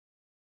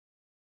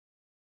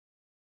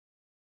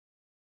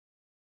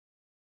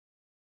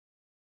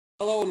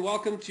Hello and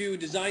welcome to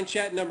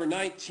DesignChat number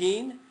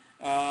 19.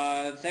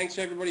 Thanks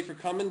to everybody for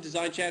coming.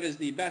 DesignChat is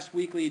the best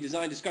weekly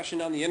design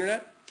discussion on the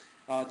internet.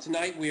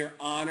 Tonight we are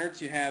honored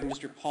to have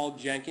Mr. Paul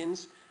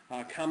Jenkins,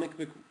 comic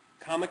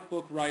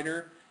book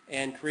writer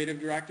and creative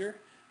director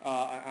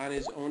on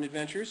his own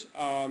adventures.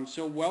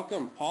 So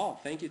welcome, Paul.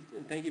 Thank you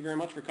very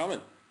much for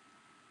coming.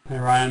 Hey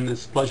Ryan,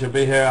 it's a pleasure to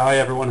be here. Hi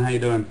everyone, how you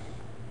doing?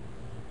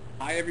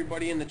 Hi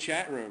everybody in the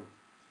chat room.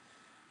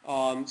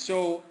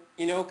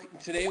 You know,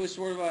 today was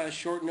sort of a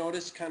short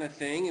notice kind of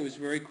thing. It was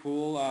very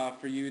cool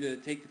for you to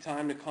take the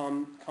time to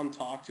come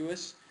talk to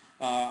us.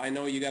 I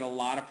know you got a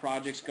lot of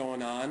projects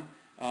going on.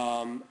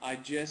 I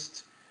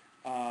just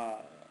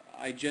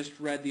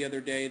read the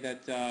other day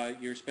that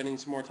you're spending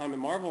some more time at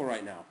Marvel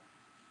right now.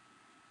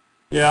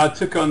 Yeah, I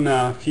took on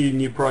a few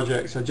new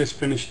projects. I just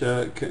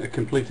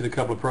completed a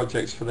couple of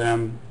projects for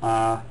them.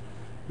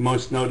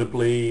 Most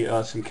notably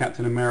some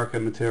Captain America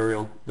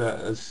material that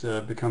has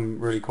become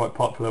really quite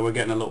popular. We're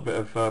getting a little bit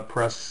of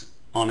press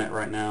on it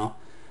right now.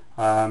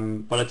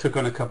 But I took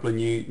on a couple of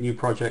new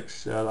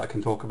projects that I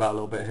can talk about a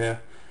little bit here.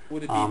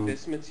 Would it be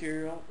this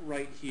material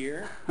right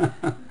here?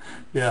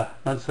 Yeah,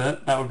 that's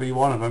it. That would be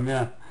one of them,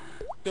 yeah.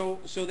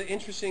 So the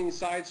interesting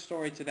side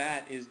story to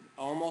that is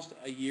almost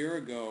a year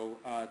ago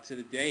to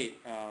the date,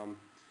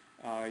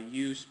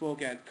 you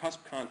spoke at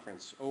CUSP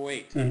Conference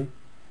 08. Mm-hmm.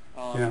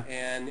 Yeah.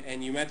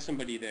 And you met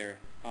somebody there.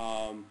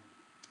 Why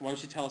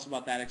don't you tell us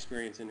about that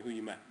experience and who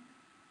you met?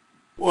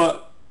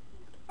 Well,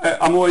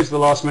 I'm always the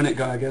last minute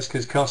guy, I guess,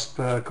 because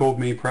CUSP called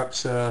me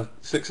perhaps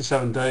 6 or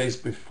 7 days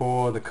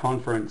before the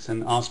conference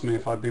and asked me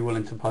if I'd be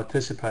willing to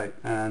participate.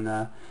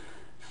 And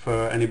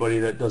for anybody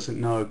that doesn't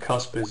know,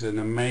 CUSP is an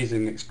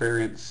amazing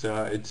experience.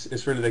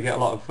 It's really, they get a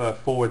lot of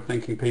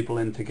forward-thinking people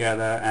in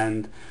together,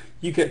 and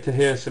you get to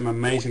hear some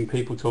amazing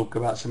people talk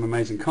about some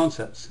amazing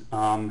concepts.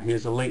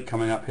 Here's a link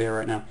coming up here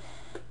right now.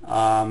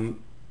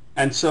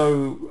 And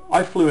so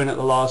I flew in at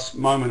the last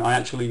moment. I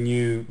actually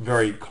knew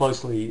very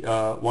closely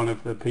one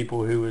of the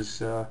people who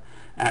was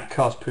at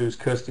CUSP, who's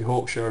Kirsty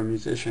Hawkshaw, a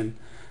musician.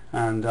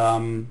 And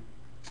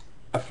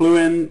I flew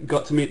in,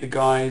 got to meet the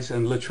guys,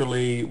 and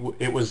literally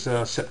it was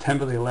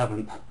September the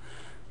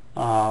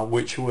 11th,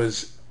 which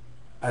was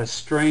a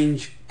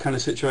strange kind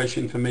of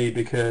situation for me,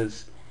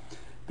 because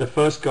the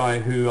first guy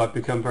who I've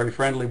become very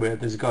friendly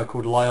with is a guy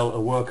called Lyle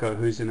Awerko,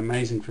 who's an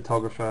amazing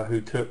photographer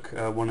who took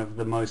one of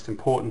the most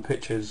important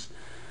pictures,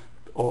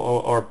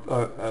 or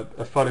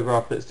a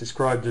photograph that's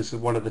described as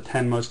one of the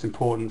 10 most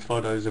important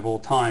photos of all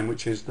time,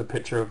 which is the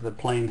picture of the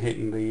plane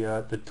hitting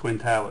the Twin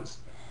Towers.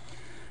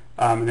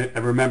 And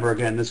remember,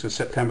 again, this was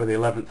September the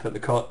 11th that the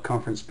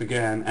conference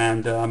began.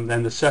 And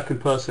then the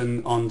second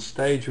person on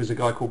stage was a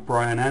guy called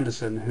Brian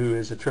Anderson, who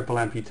is a triple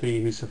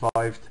amputee who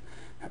survived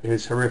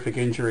his horrific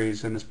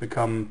injuries and has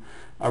become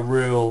a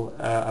real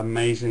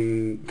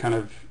amazing kind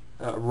of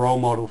role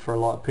model for a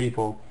lot of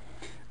people.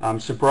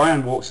 So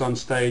Brian walks on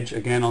stage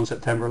again on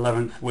September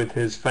 11th with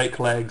his fake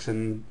legs,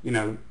 and you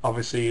know,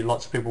 obviously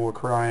lots of people were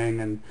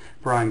crying, and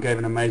Brian gave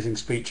an amazing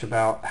speech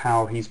about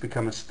how he's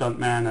become a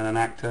stuntman and an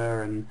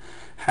actor and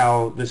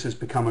how this has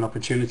become an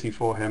opportunity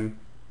for him.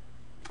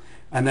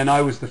 And then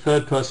I was the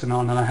third person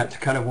on, and I had to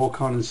kind of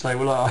walk on and say,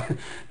 well,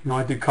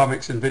 I do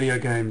comics and video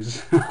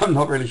games. I'm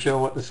not really sure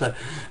what to say.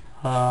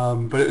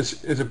 But it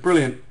was a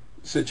brilliant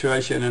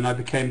situation, and I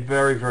became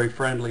very, very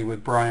friendly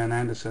with Brian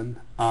Anderson.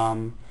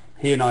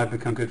 He and I have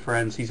become good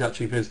friends. He's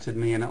actually visited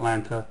me in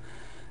Atlanta.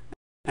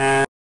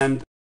 And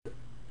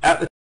at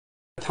the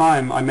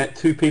time, I met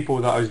two people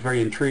that I was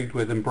very intrigued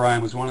with, and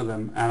Brian was one of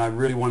them. And I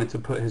really wanted to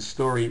put his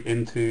story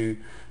into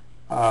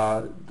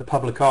the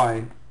public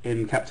eye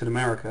in Captain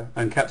America,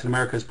 and Captain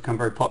America has become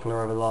very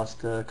popular over the last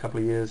couple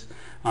of years.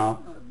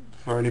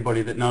 For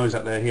anybody that knows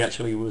out there,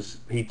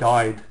 he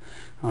died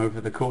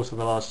over the course of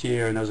the last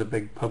year, and there was a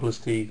big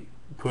publicity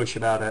push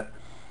about it.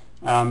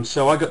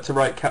 So I got to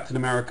write Captain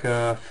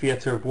America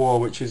Theater of War,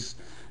 which is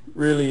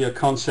really a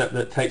concept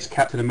that takes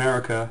Captain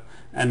America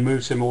and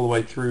moves him all the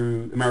way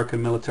through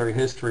American military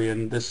history,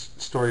 and this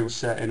story was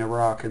set in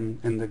Iraq and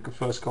in the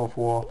first Gulf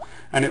War,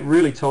 and it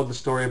really told the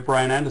story of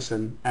Brian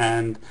Anderson,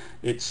 and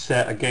it's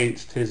set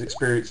against his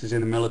experiences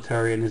in the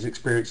military and his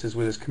experiences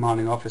with his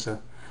commanding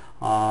officer.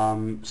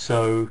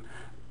 So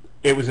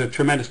it was a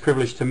tremendous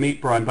privilege to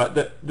meet Brian, but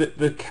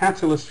the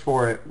catalyst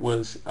for it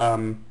was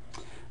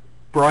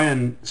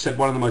Brian said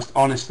one of the most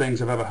honest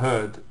things I've ever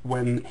heard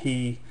when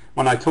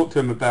I talked to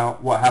him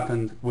about what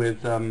happened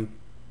with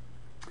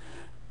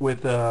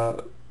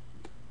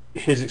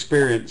his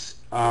experience.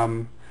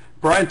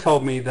 Brian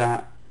told me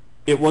that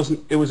it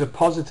was a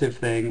positive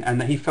thing, and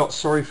that he felt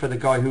sorry for the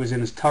guy who was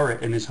in his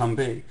turret in his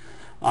Humvee.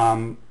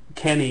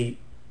 Kenny,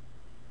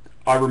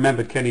 I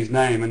remembered Kenny's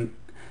name, and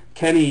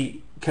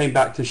Kenny came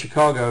back to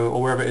Chicago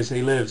or wherever it is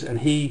he lives,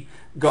 and he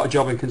got a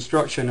job in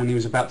construction, and he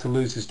was about to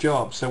lose his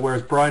job. So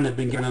whereas Brian had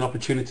been given an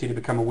opportunity to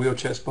become a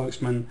wheelchair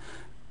spokesman,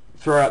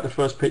 throw out the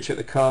first pitch at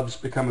the Cubs,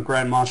 become a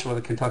Grand Marshal of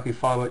the Kentucky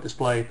Firework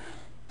Display,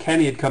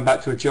 Kenny had come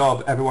back to a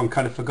job, everyone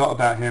kind of forgot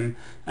about him,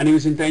 and he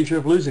was in danger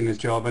of losing his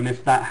job. And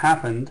if that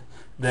happened,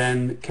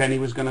 then Kenny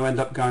was going to end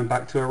up going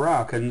back to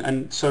Iraq.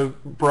 And so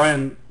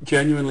Brian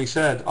genuinely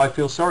said, I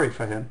feel sorry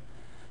for him.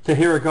 To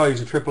hear a guy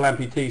who's a triple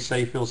amputee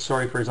say he feels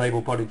sorry for his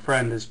able-bodied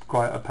friend is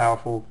quite a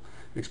powerful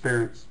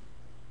experience.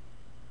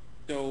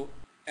 So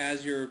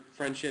as your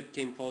friendship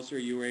came closer,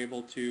 you were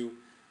able to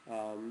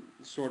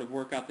sort of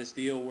work out this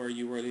deal where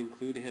you were to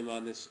include him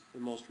on this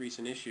most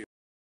recent issue.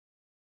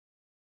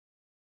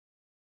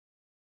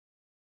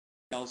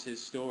 Tells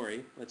his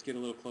story. Let's get a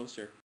little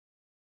closer.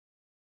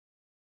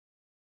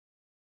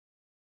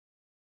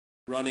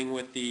 Running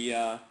with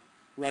the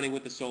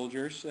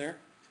soldiers there.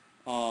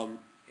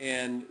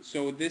 And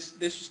so this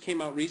just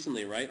came out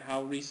recently, right?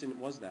 How recent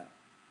was that?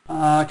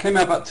 It came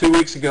out about 2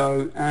 weeks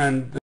ago,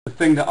 and the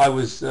thing that I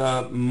was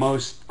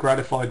most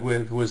gratified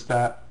with was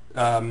that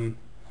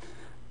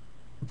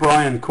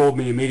Brian called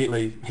me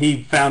immediately.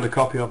 He found a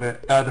copy of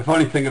it. The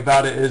funny thing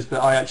about it is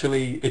that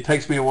it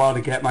takes me a while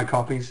to get my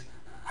copies.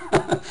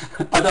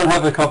 I don't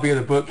have a copy of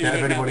the book yet.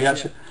 If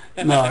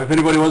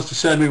anybody wants to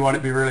send me one,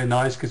 it'd be really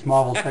nice, because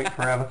Marvel take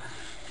forever.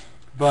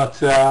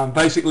 But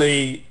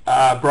basically,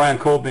 Brian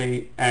called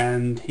me,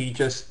 and he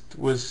just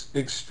was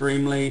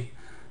extremely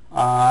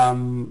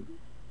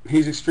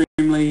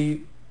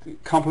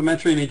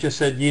complimentary, and he just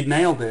said, "You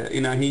nailed it."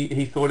 You know,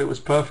 he thought it was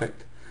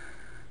perfect.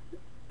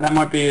 That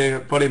might be a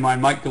buddy of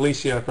mine, Mike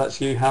Delicio, if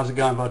that's you. How's it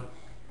going, bud?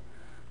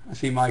 I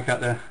see Mike out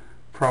there,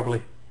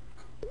 probably.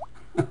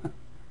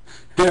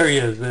 There he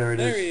is. There it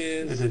is. There he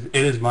is. It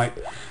is Mike.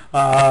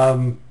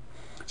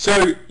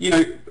 So, you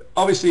know,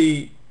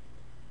 obviously,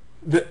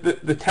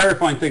 the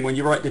terrifying thing when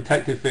you write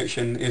detective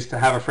fiction is to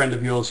have a friend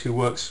of yours who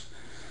works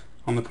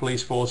on the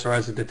police force or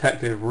as a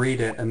detective read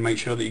it and make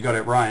sure that you got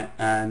it right.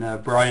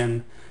 And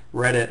Brian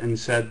read it and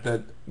said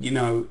that, you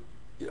know,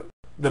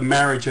 the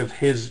marriage of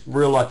his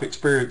real life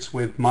experience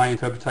with my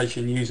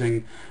interpretation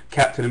using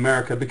Captain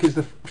America, because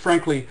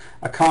frankly,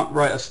 I can't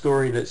write a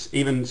story that's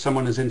even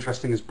someone as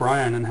interesting as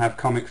Brian and have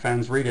comic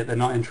fans read it. They're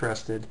not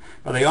interested,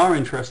 but they are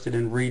interested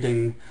in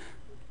reading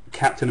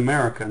Captain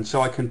America, and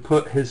so I can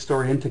put his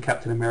story into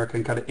Captain America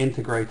and kind of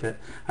integrate it,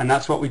 and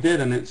that's what we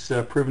did, and it's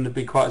proven to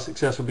be quite a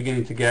success. We're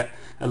beginning to get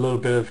a little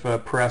bit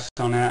of press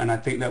on it, and I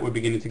think that we're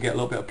beginning to get a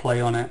little bit of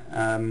play on it,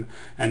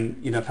 and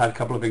you know, I've had a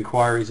couple of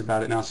inquiries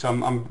about it now, so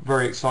I'm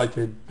very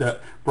excited that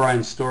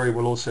Brian's story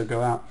will also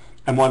go out.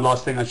 And one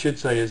last thing I should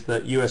say is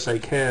that USA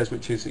Cares,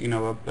 which is, you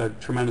know, a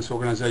tremendous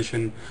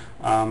organization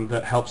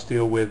that helps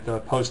deal with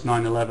post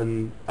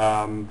 9/11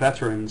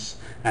 veterans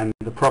and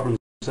the problems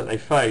that they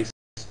face,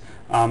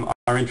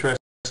 are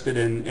interested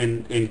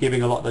in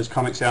giving a lot of those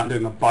comics out and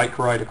doing a bike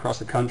ride across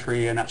the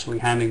country and actually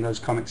handing those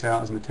comics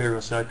out as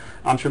material. So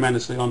I'm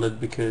tremendously honored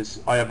because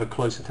I have a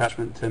close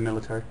attachment to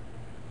military.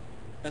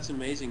 That's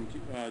amazing.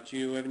 Do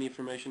you have any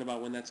information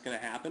about when that's going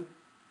to happen?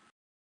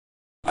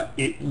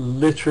 It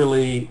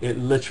literally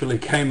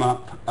came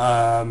up,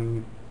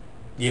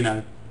 you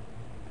know,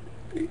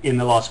 in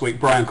the last week.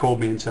 Brian called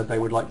me and said they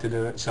would like to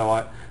do it,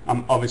 so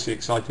I'm obviously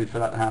excited for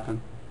that to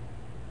happen.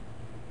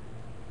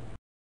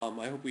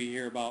 I hope we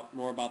hear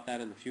more about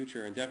that in the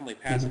future, and definitely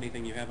pass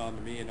anything you have on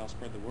to me, and I'll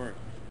spread the word.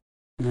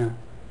 Yeah.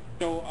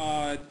 So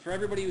for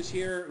everybody who's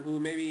here who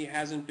maybe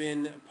hasn't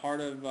been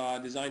part of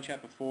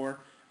DesignChat before,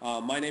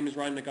 my name is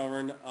Ryan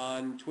McGovern.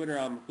 On Twitter,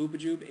 I'm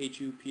Hoopajoob,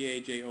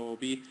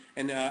 H-U-P-A-J-O-O-B.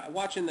 And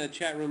watching the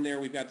chat room there,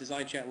 we've got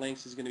DesignChat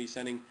links is going to be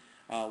sending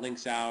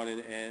links out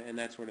and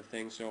that sort of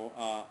thing. So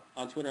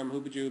on Twitter, I'm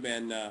Hoopajoob,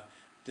 and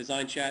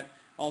DesignChat.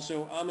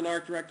 Also, I'm an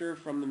art director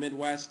from the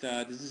Midwest.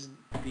 This is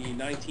the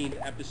 19th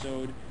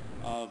episode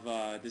of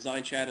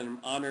DesignChat, and I'm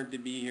honored to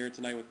be here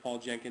tonight with Paul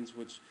Jenkins.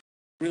 What's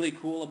really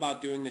cool about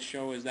doing this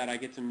show is that I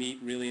get to meet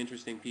really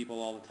interesting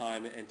people all the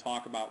time and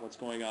talk about what's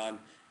going on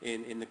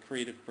in the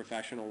creative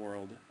professional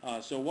world.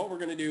 So what we're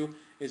going to do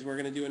is we're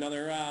going to do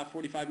another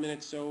 45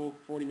 minutes, so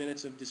 40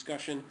 minutes of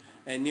discussion,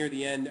 and near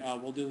the end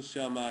we'll do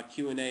some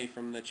Q&A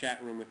from the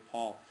chat room with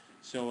Paul.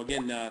 So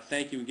again,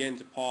 thank you again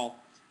to Paul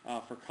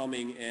for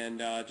coming, and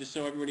just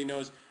so everybody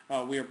knows,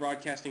 we are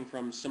broadcasting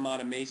from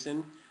Samana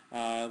Mason,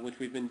 which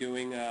we've been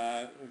doing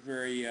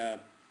very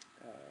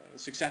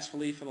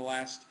successfully for the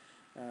last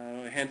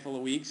handful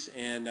of weeks,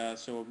 and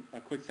so a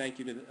quick thank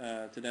you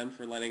to them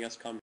for letting us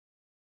come.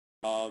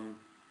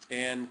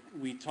 And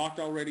we talked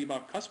already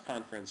about CUSP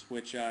Conference,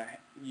 which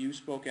you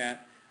spoke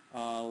at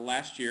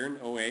last year in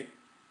 '08,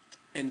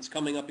 and it's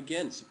coming up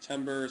again,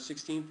 September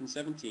 16th and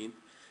 17th,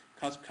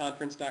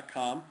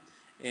 cuspconference.com.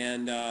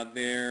 And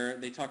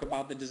they talk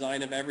about the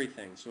design of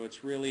everything. So it's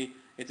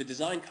a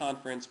design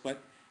conference,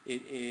 but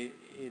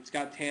it's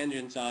got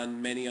tangents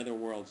on many other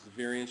worlds. It's a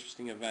very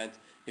interesting event.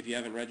 If you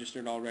haven't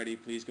registered already,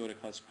 please go to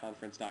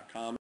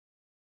cuspconference.com.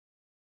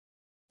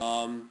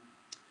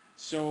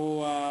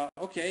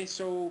 Okay,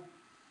 so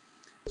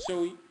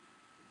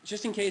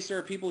just in case there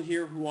are people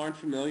here who aren't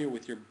familiar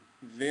with your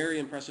very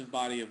impressive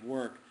body of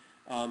work,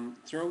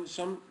 throw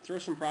some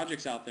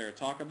projects out there.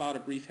 Talk about a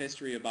brief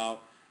history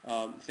about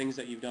things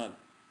that you've done.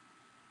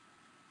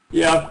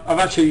 Yeah, I've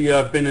actually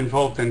been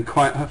involved in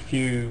quite a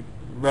few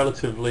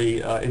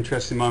relatively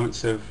interesting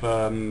moments of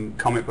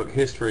comic book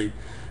history.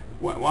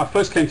 When I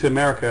first came to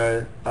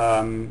America,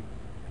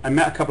 I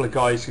met a couple of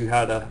guys who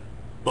had a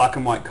black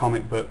and white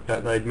comic book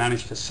that they'd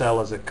managed to sell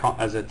as a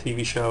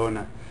TV show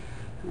and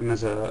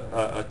as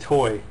a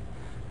toy.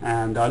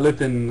 And I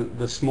lived in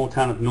the small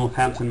town of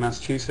Northampton,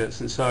 Massachusetts,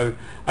 and so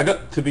I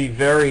got to be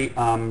very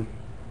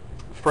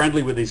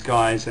friendly with these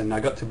guys, and I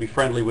got to be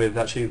friendly with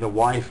actually the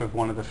wife of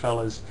one of the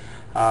fellas.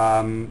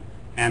 And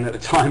at the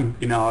time,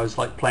 I was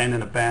like playing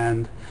in a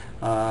band.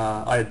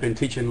 I had been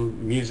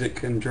teaching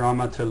music and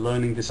drama to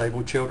learning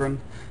disabled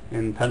children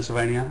in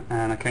Pennsylvania,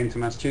 and I came to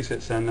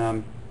Massachusetts,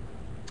 and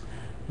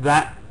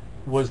that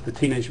was the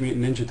Teenage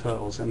Mutant Ninja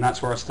Turtles, and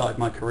that's where I started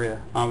my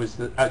career. I was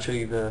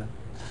actually the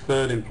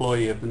third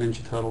employee of the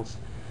Ninja Turtles,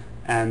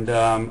 and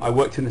I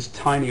worked in this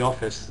tiny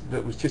office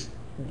that was just,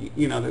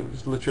 that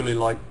was literally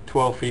like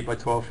 12 feet by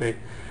 12 feet,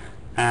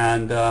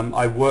 and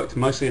I worked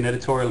mostly in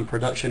editorial and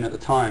production at the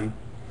time,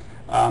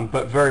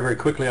 but very, very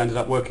quickly I ended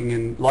up working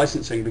in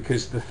licensing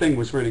because the thing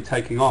was really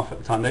taking off at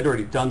the time. They'd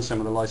already done some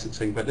of the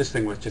licensing, but this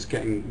thing was just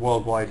getting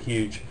worldwide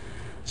huge.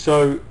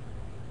 So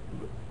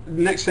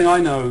next thing I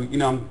know,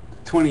 I'm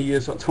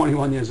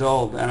 21 years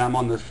old, and I'm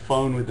on the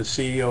phone with the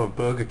CEO of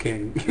Burger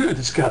King,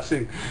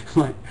 discussing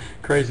like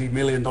crazy $1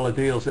 million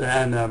deals,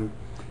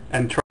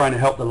 and trying to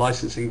help the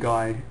licensing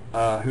guy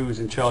who was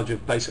in charge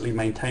of basically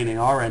maintaining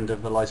our end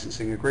of the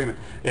licensing agreement.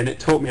 And it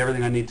taught me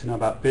everything I need to know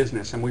about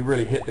business, and we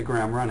really hit the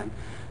ground running.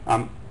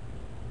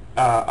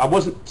 I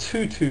wasn't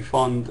too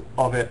fond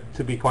of it,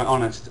 to be quite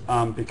honest,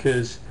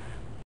 because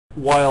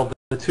while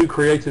the two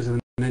creators of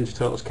the Ninja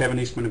Turtles, Kevin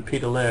Eastman and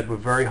Peter Laird, were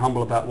very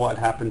humble about what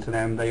had happened to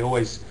them, they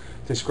always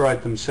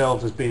described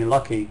themselves as being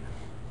lucky.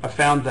 I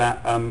found that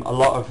a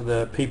lot of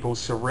the people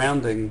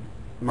surrounding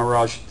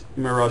Mirage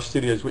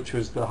Studios, which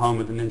was the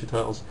home of the Ninja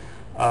Turtles,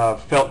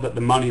 felt that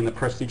the money and the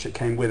prestige that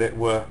came with it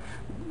were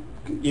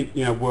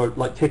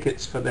like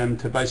tickets for them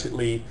to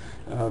basically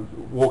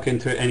walk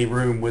into any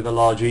room with a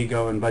large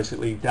ego and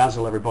basically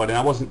dazzle everybody. And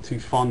I wasn't too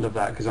fond of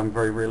that because I'm a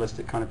very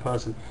realistic kind of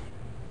person.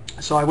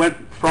 So I went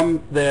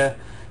from there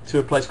to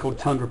a place called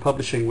Tundra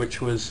Publishing, which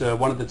was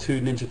one of the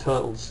two Ninja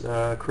Turtles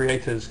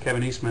creators.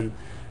 Kevin Eastman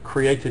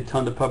created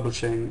Tundra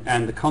Publishing,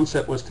 and the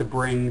concept was to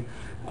bring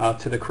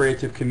to the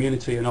creative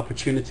community an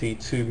opportunity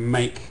to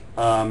make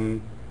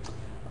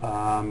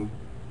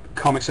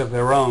comics of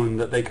their own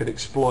that they could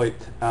exploit.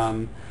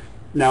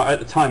 Now, at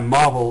the time,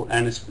 Marvel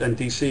and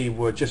DC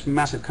were just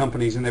massive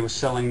companies, and they were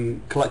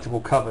selling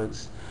collectible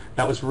covers.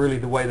 That was really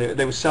the way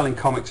they were selling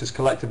comics as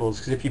collectibles,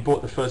 because if you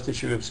bought the first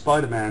issue of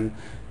Spider-Man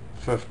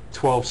for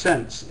 12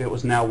 cents, it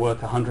was now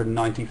worth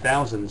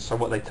 190,000. So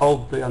what they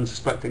told the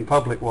unsuspecting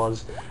public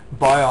was,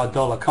 buy our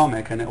dollar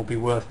comic and it will be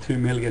worth $2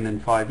 million in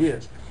 5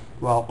 years.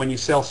 Well, when you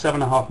sell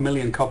 7.5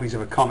 million copies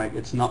of a comic,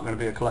 it's not going to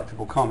be a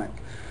collectible comic.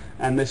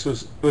 And it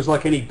was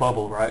like any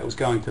bubble, right? It was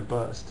going to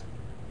burst.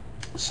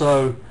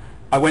 So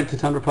I went to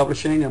Tundra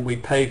Publishing, and we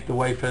paved the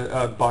way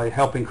for by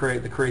helping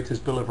create the Creators'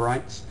 Bill of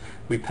Rights.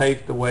 We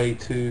paved the way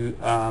to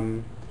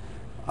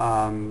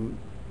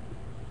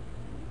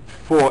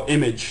for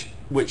Image,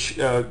 which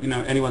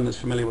anyone that's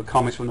familiar with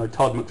comics will know.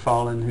 Todd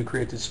McFarlane, who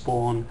created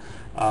Spawn,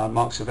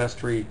 Mark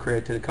Silvestri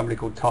created a company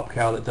called Top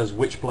Cow that does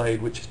Witchblade,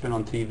 which has been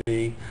on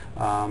TV,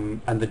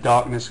 and The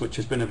Darkness, which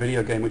has been a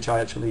video game which I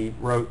actually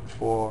wrote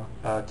for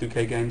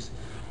 2K Games,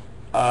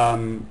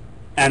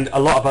 and a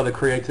lot of other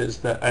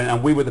creators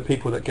and we were the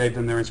people that gave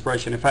them their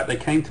inspiration. In fact, they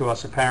came to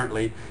us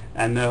apparently,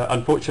 and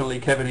unfortunately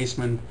Kevin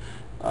Eastman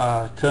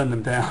turned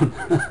them down.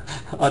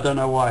 I don't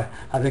know why.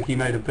 I think he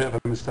made a bit of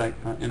a mistake,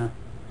 but,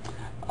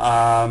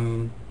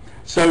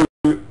 so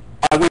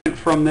I went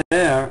from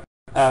there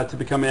to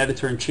become an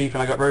editor-in-chief,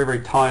 and I got very, very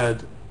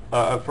tired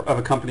of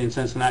a company in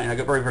Cincinnati. I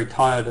got very, very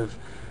tired of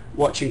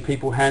watching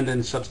people hand in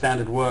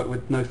substandard work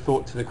with no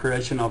thought to the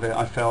creation of it,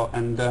 I felt.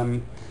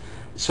 And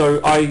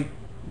so I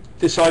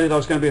decided I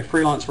was going to be a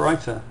freelance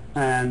writer,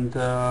 and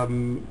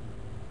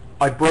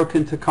I broke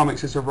into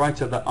comics as a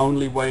writer the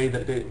only way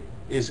that it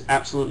is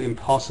absolutely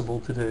impossible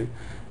to do.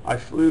 I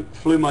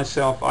flew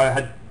myself. I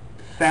had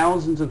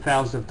thousands and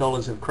thousands of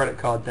dollars of credit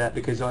card debt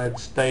because I had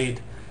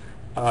stayed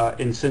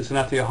in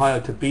Cincinnati, Ohio,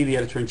 to be the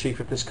editor-in-chief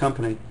of this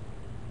company.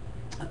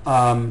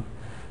 And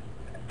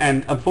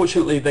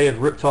unfortunately, they had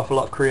ripped off a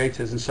lot of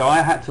creators, and so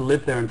I had to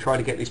live there and try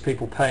to get these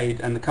people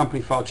paid, and the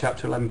company filed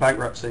Chapter 11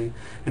 bankruptcy.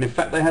 And in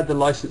fact, they had the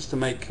license to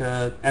make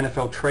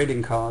NFL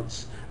trading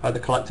cards,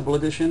 the collectible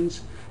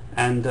editions,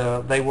 and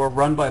they were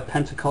run by a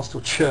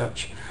Pentecostal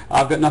church.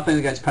 I've got nothing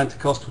against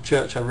Pentecostal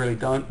church, I really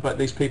don't, but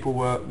these people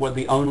were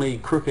the only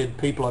crooked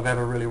people I've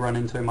ever really run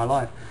into in my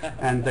life.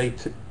 And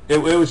it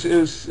was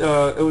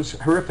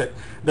horrific.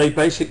 They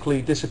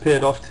basically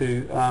disappeared off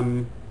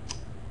to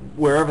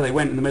wherever they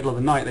went in the middle of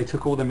the night. They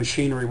took all the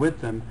machinery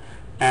with them,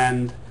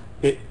 and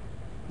it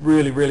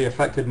really, really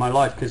affected my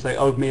life because they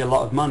owed me a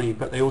lot of money,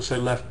 but they also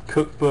left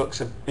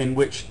cookbooks in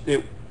which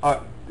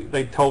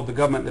they told the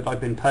government that I'd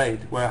been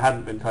paid where I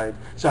hadn't been paid.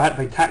 So I had to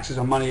pay taxes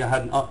on money I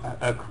hadn't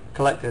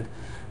collected.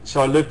 So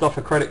I lived off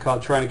a credit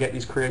card trying to get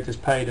these creators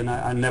paid, and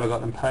I never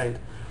got them paid.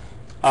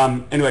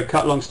 Anyway,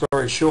 cut long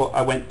story short,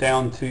 I went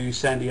down to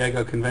San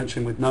Diego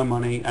convention with no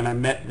money, and I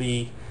met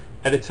the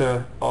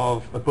editor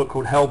of a book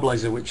called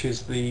Hellblazer, which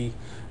is the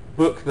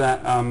book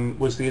that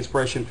was the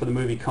inspiration for the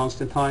movie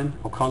Constantine,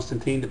 or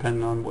Constantine,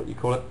 depending on what you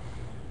call it.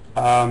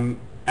 And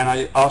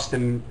I asked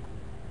him,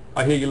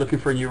 I hear you're looking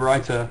for a new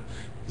writer.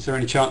 Is there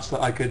any chance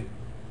that I could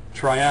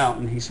try out?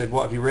 And he said,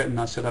 what have you written?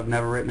 I said, I've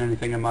never written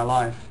anything in my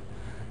life.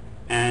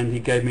 And he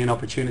gave me an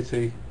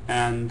opportunity,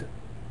 and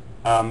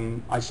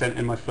I sent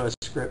in my first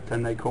script,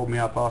 and they called me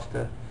up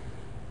after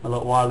a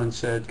little while and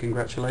said,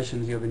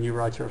 congratulations, you're the new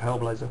writer of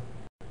Hellblazer.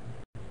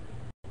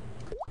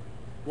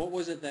 What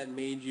was it that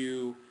made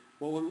you,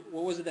 what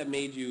was it that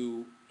made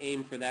you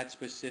aim for that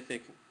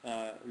specific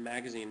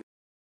magazine?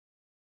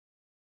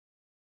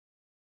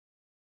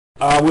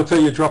 We'll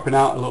tell you're dropping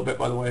out a little bit,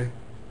 by the way,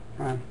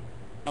 Ryan.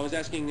 I was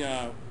asking,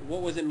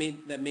 what was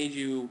it that made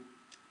you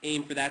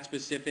aim for that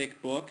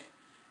specific book?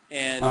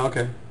 And,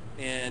 okay.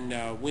 And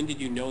when did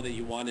you know that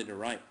you wanted to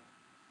write?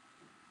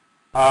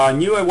 I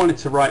knew I wanted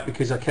to write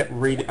because I kept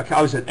reading.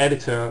 I was an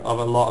editor of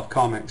a lot of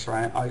comics,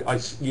 right? I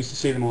used to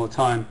see them all the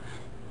time.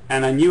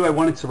 And I knew I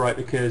wanted to write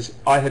because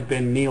I had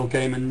been Neil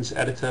Gaiman's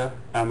editor.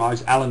 I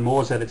was Alan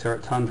Moore's editor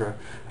at Tundra.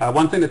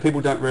 One thing that people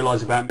don't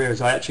realize about me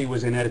is I actually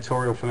was in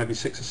editorial for maybe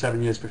 6 or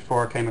 7 years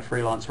before I became a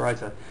freelance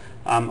writer.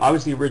 I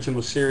was the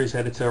original series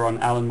editor on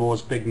Alan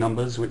Moore's Big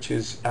Numbers, which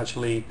is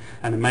actually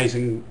an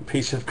amazing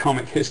piece of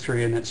comic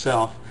history in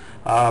itself.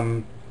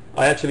 I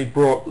actually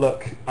brought,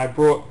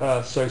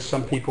 so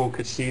some people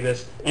could see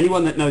this.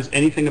 Anyone that knows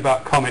anything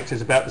about comics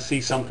is about to see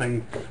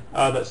something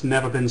that's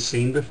never been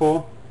seen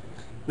before.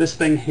 This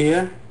thing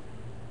here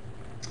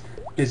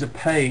is a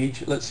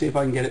page. Let's see if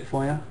I can get it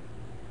for you.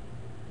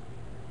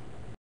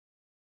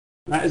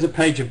 That is a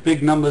page of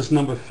Big Numbers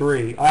number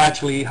 3. I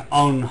actually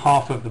own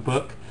half of the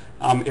book.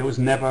 It was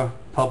never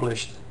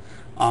published,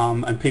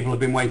 and people have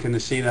been waiting to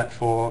see that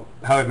for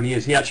however many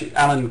years.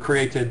 Alan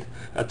created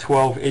a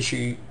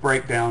 12-issue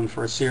breakdown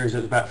for a series that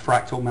was about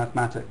fractal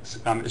mathematics.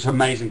 It's an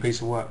amazing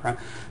piece of work, right?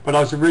 But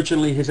I was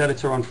originally his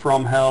editor on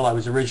From Hell. I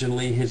was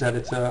originally his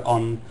editor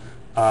on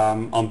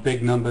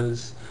Big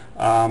Numbers.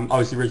 I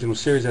was the original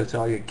series editor.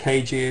 I did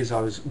Cages. I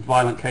was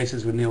Violent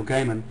Cases with Neil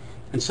Gaiman.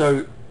 And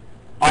so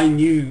I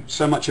knew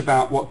so much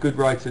about what good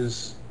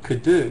writers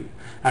could do.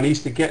 And I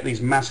used to get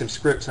these massive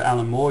scripts that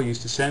Alan Moore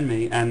used to send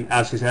me, and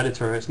as his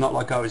editor, it's not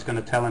like I was going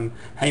to tell him,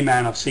 hey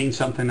man, I've seen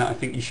something that I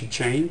think you should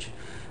change.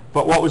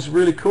 But what was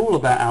really cool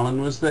about Alan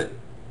was that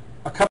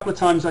a couple of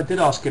times I did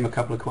ask him a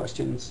couple of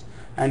questions,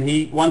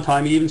 and one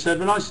time he even said,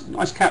 well,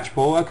 nice catch,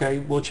 Paul, okay,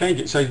 we'll change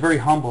it. So he's very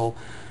humble.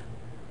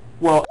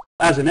 Well,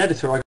 as an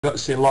editor, I got to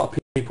see a lot of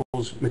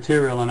people's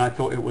material, and I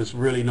thought it was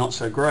really not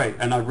so great,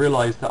 and I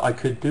realized that I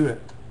could do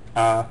it.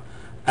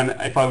 And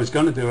if I was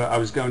going to do it, I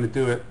was going to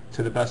do it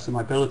to the best of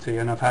my ability,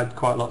 and I've had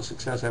quite a lot of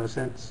success ever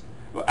since.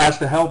 As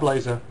to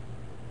Hellblazer,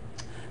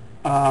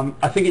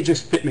 I think it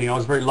just fit me. I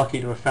was very lucky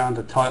to have found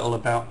a title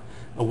about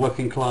a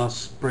working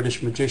class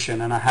British magician,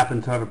 and I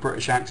happened to have a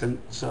British accent,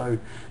 so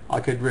I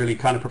could really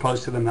kind of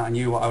propose to them that I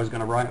knew what I was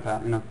going to write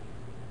about, you know.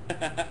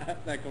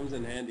 That comes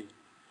in handy.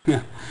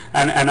 Yeah,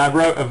 and I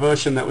wrote a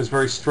version that was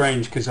very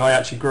strange because I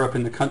actually grew up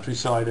in the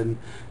countryside, and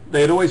they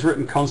had always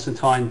written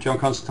Constantine, John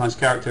Constantine's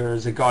character,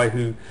 as a guy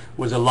who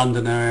was a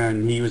Londoner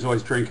and he was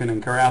always drinking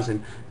and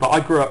carousing. But I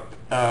grew up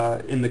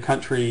in the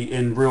country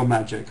in real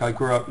magic. I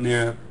grew up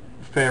near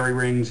fairy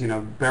rings, you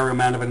know, burial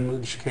mound of an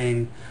English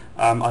king.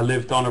 I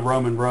lived on a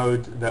Roman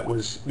road that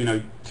was,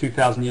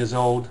 2,000 years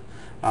old.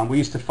 We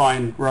used to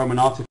find Roman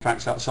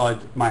artifacts outside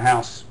my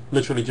house.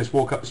 Literally just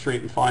walk up the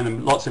street and find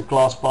them. Lots of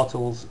glass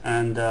bottles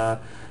and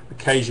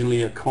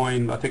occasionally a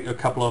coin, I think a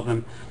couple of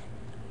them.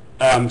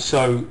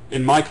 So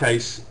in my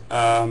case,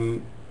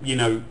 I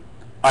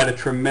had a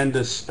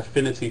tremendous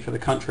affinity for the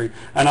country,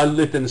 and I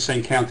lived in the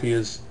same county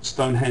as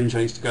Stonehenge. I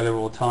used to go there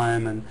all the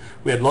time, and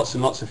we had lots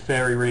and lots of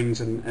fairy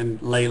rings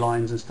and ley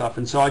lines and stuff,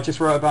 and so I just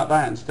wrote about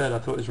that instead. I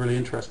thought it was really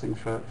interesting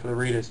for the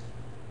readers.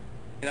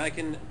 And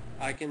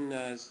I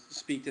can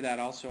speak to that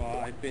also.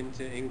 I've been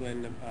to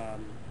England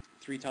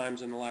 3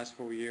 times in the last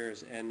 4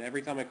 years, and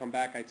every time I come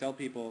back I tell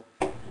people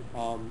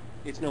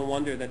it's no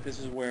wonder that this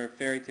is where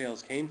fairy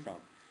tales came from.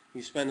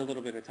 You spend a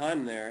little bit of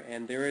time there,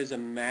 and there is a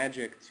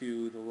magic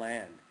to the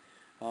land.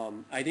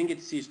 I didn't get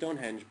to see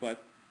Stonehenge,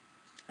 but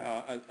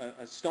a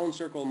stone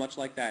circle much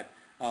like that,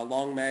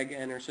 Long Meg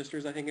and Her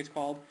Sisters, I think it's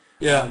called.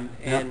 Yeah.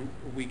 And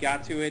we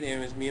got to it,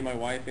 and it was me and my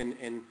wife, and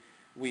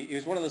it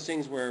was one of those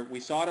things where we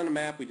saw it on a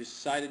map, we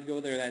decided to go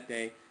there that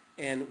day,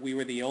 and we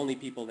were the only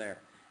people there.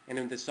 And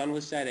then the sun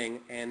was setting,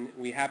 and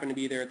we happened to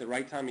be there at the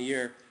right time of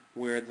year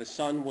where the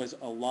sun was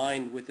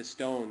aligned with the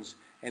stones,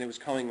 and it was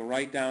coming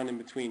right down in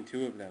between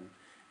 2 of them.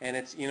 And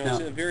it's, it's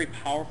a very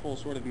powerful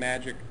sort of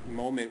magic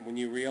moment when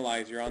you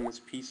realize you're on this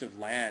piece of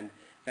land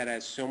that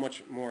has so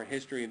much more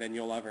history than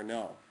you'll ever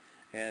know.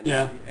 And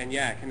it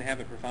can have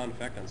a profound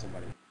effect on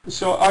somebody.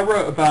 So I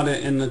wrote about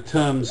it in the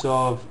terms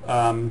of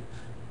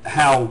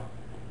how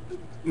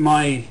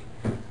my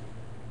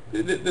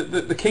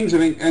the kings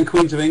and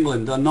queens of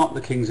England are not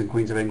the kings and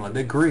queens of England.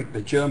 They're Greek,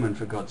 they're German,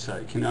 for God's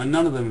sake. You know,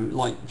 none of them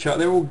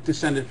they're all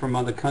descended from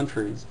other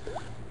countries.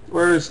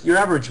 Whereas your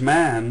average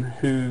man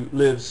who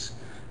lives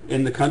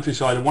in the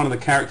countryside, and one of the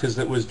characters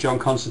that was John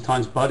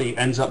Constantine's buddy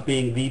ends up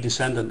being the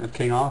descendant of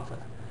King Arthur,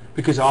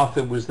 because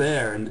Arthur was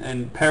there,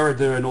 and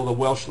Peredur and all the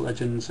Welsh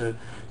legends in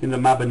the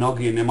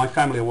Mabinogion. And my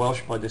family are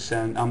Welsh by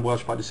descent. I'm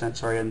Welsh by descent,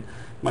 sorry. And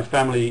my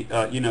family,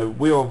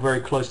 we're all very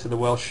close to the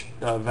Welsh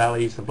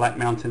valleys, the Black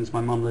Mountains.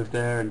 My mum lived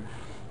there, and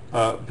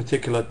a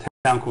particular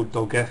town called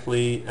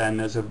Dolgelly, and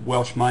there's a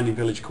Welsh mining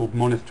village called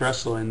Monith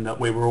Dressel, and that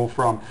where we're all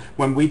from.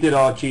 When we did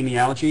our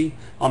genealogy,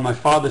 on my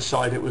father's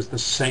side, it was the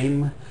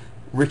same.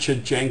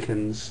 Richard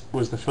Jenkins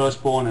was the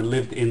firstborn and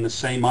lived in the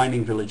same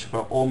mining village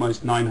for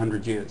almost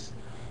 900 years.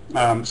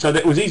 So that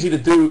it was easy to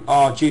do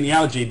our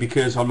genealogy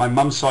because on my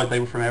mum's side they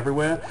were from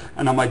everywhere,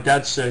 and on my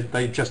dad's side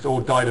they just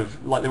all died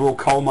of, like, they were all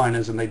coal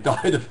miners, and they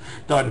died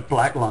of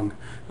black lung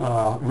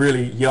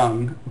really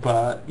young.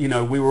 But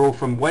we were all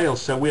from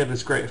Wales, so we have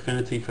this great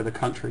affinity for the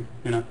country.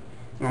 And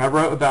I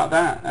wrote about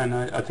that, and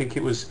I think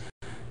it was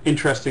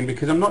interesting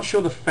because I'm not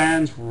sure the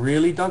fans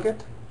really dug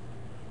it.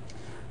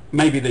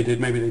 Maybe they did,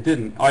 maybe they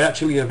didn't. I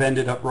actually have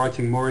ended up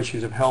writing more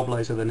issues of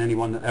Hellblazer than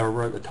anyone that ever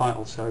wrote the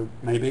title, so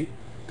maybe.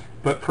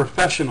 But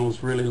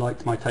professionals really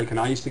liked my take, and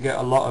I used to get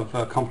a lot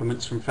of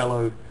compliments from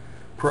fellow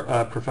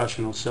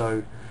professionals.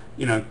 So,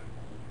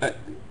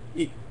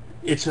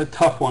 it's a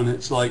tough one.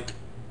 It's like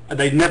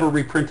they never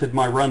reprinted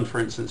my run, for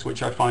instance,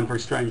 which I find very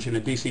strange.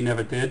 DC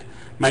never did.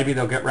 Maybe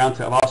they'll get round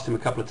to it. I've asked him a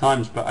couple of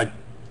times, but I'm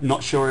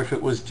not sure if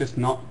it was just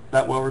not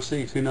that well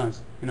received. Who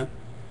knows?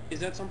 Is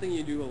that something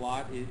you do a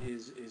lot?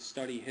 Is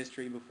study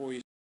history before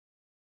you?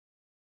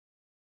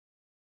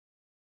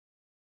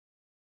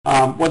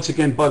 Once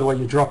again, by the way,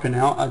 you're dropping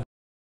out.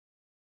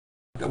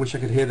 I wish I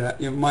could hear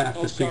that. You might have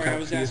to speak up. Sorry, I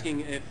was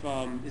asking if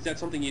is that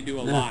something you do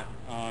a lot?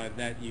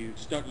 That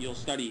you'll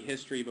study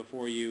history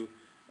before you,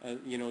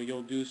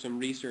 you'll do some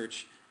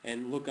research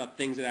and look up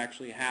things that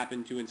actually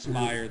happened to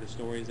inspire the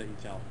stories that you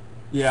tell.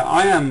 Yeah,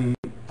 I am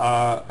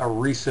a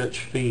research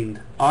fiend.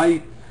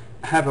 I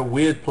have a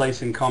weird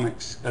place in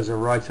comics as a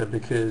writer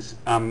because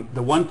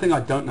the one thing I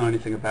don't know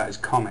anything about is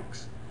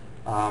comics.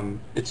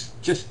 It's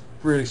just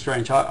really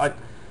strange.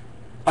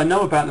 I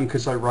know about them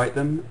because I write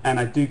them, and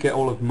I do get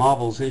all of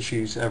Marvel's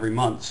issues every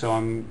month, so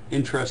I'm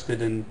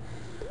interested in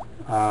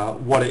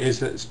what it is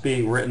that's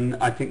being written.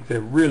 I think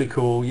they're really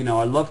cool.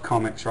 I love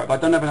comics, right? But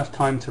I don't have enough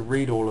time to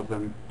read all of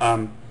them.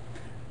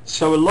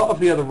 So a lot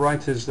of the other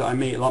writers that I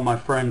meet, a lot of my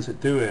friends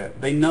that do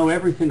it, they know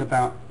everything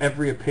about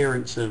every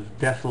appearance of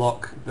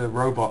Deathlock, the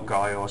robot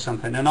guy or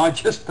something, and I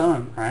just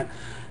don't, right?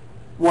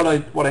 What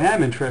I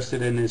am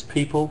interested in is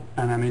people,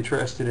 and I'm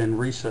interested in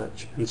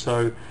research. And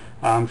so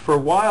for a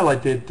while I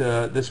did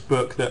this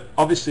book that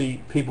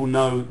obviously people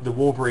know the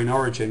Wolverine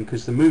origin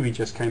because the movie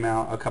just came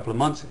out a couple of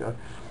months ago.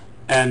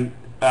 And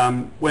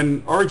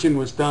when Origin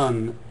was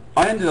done,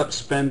 I ended up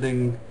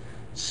spending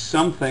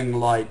something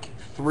like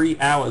 3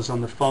 hours on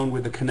the phone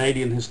with the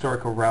Canadian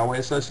Historical Railway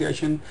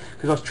Association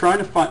because I was trying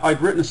to find.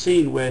 I'd written a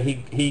scene where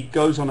he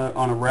goes on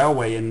a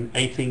railway in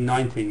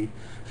 1890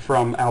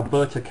 from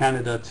Alberta,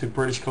 Canada to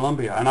British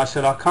Columbia, and I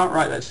said I can't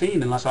write that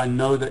scene unless I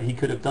know that he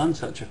could have done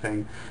such a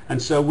thing. And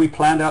so we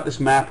planned out this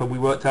map, and we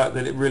worked out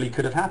that it really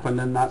could have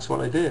happened, and that's what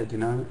I did.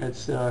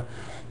 It's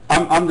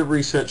I'm the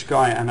research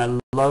guy, and I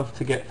love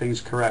to get things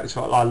correct.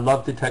 So I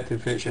love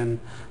detective fiction.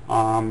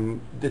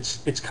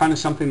 It's kind of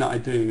something that I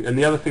do. And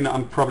the other thing that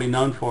I'm probably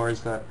known for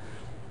is that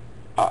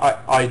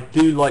I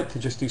do like to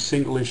just do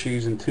single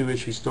issues and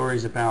 2-issue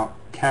stories about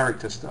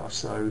character stuff.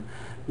 So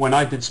when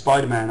I did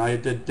Spider-Man, I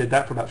did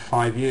that for about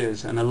 5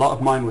 years, and a lot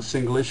of mine was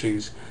single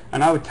issues.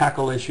 And I would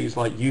tackle issues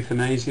like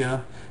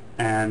euthanasia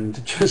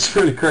and just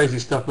really crazy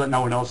stuff that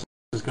no one else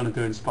is going to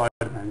do in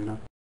Spider-Man,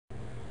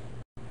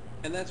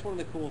 And that's one of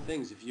the cool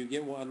things. If you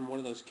get one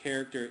of those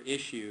character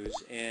issues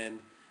and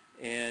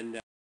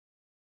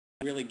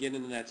really get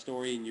into that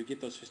story and you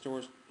get those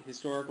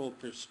historical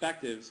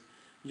perspectives,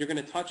 you're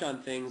going to touch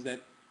on things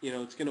that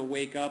it's going to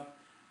wake up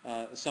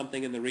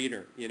something in the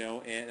reader.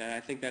 And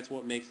I think that's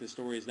what makes the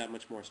stories that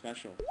much more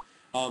special.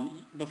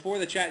 Before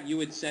the chat, you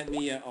had sent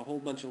me a whole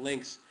bunch of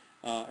links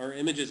or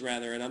images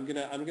rather, and I'm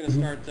gonna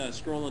start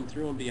scrolling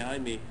through them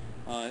behind me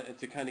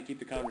to kind of keep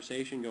the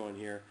conversation going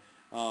here.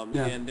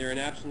 And they're in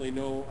absolutely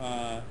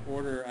no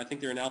order. I think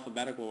they're in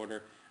alphabetical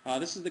order.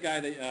 This is the guy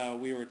that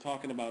we were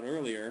talking about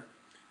earlier,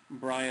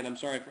 Brian. I'm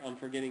sorry, I'm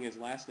forgetting his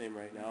last name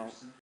right now.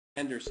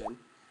 Henderson.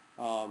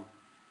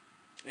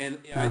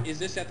 Is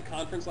this at the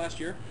conference last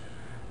year?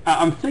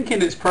 I'm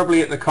thinking it's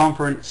probably at the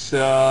conference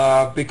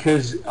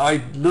because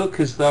I look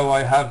as though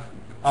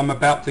I'm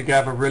about to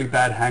have a really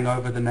bad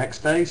hangover the next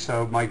day.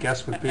 So my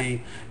guess would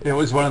be it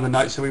was one of the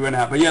nights that we went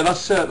out. But yeah,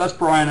 that's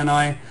Brian and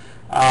I.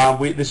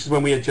 This is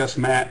when we had just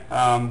met.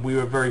 We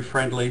were very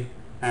friendly,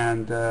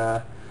 and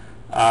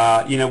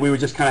we were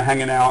just kind of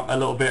hanging out a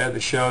little bit at the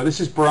show.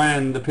 This is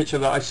Brian. The picture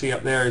that I see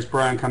up there is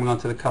Brian coming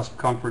onto the Cusp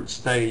conference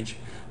stage,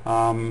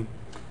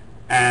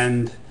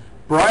 and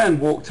Brian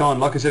walked on.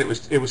 Like I said,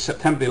 it was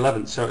September the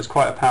 11th, so it was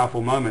quite a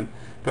powerful moment.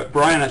 But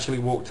Brian actually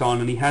walked on,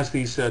 and he has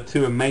these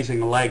two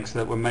amazing legs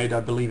that were made,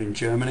 I believe, in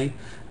Germany,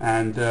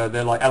 and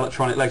they're like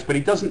electronic legs. But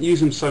he doesn't use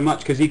them so much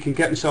because he can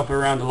get himself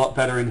around a lot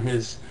better in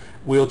his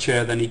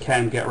wheelchair than he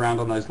can get around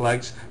on those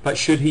legs. But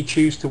should he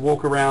choose to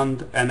walk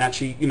around and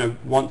actually,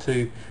 want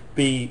to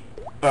be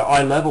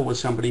eye level with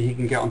somebody, he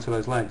can get onto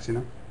those legs,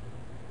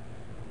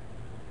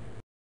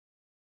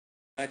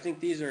 I think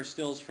these are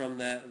stills from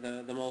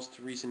the most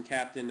recent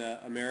Captain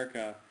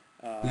America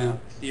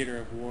Theater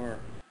of War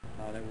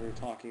that we were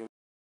talking about.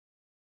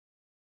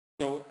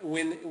 So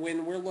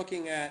when we're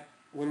looking at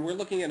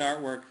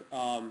artwork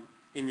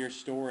in your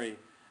story,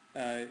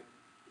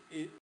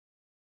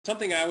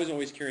 something I was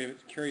always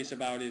curious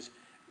about is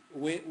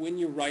when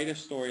you write a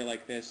story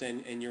like this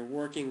and you're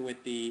working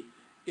with the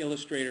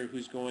illustrator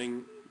who's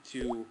going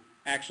to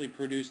actually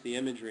produce the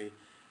imagery,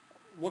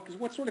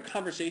 what sort of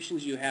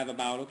conversations you have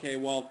about, okay,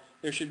 well,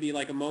 there should be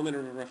like a moment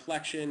of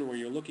reflection where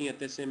you're looking at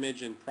this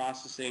image and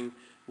processing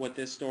what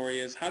this story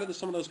is. How do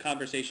some of those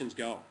conversations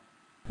go?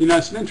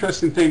 It's an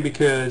interesting thing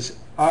because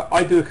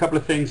I do a couple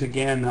of things,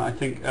 again, that I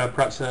think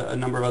perhaps a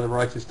number of other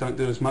writers don't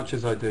do as much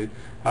as I do.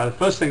 The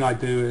first thing I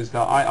do is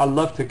that I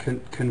love to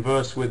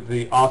converse with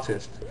the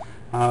artist.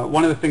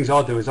 One of the things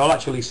I'll do is I'll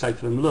actually say to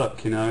them,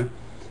 look,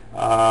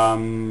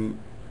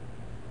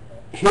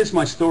 here's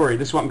my story,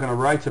 this is what I'm going to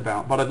write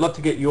about, but I'd love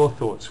to get your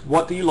thoughts.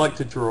 What do you like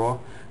to draw?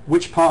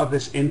 Which part of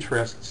this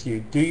interests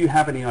you? Do you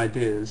have any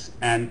ideas?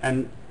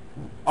 And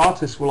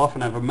artists will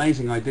often have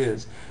amazing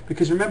ideas,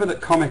 because remember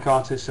that comic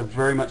artists are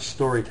very much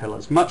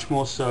storytellers, much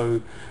more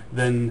so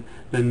than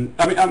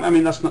I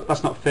mean that's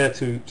not fair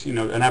to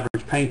an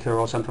average painter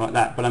or something like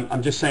that, but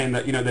I'm just saying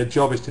that their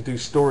job is to do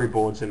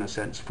storyboards, in a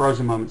sense,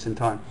 frozen moments in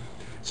time.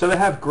 So they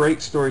have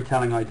great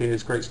storytelling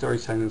ideas, great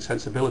storytelling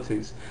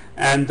sensibilities.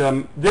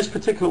 And this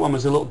particular one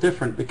was a little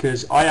different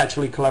because I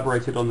actually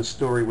collaborated on the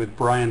story with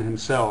Brian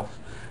himself,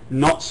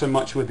 not so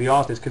much with the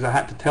artist, because I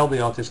had to tell the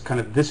artist kind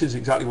of, this is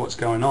exactly what's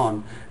going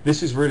on.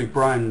 This is really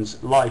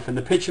Brian's life. And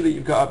the picture that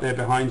you've got up there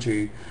behind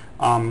you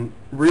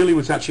really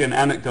was actually an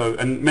anecdote,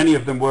 and many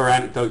of them were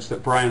anecdotes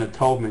that Brian had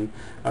told me.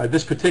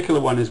 This particular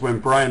one is when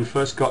Brian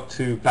first got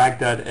to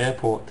Baghdad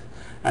airport,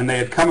 and they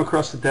had come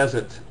across the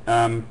desert,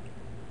 and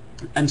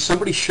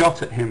somebody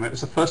shot at him. It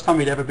was the first time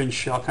he'd ever been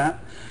shot at,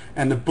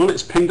 and the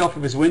bullets pinged off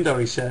of his window,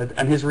 he said,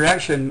 and his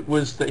reaction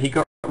was that he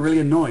got really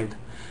annoyed.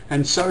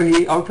 And so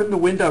he opened the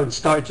window and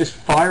started just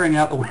firing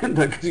out the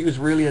window because he was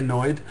really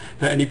annoyed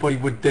that anybody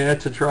would dare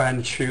to try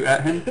and shoot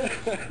at him,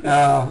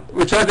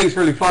 which I think is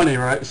really funny,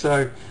 right?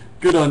 So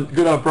good on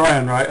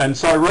Brian, right? And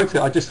so I wrote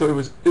it. I just thought it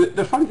was,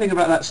 the funny thing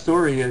about that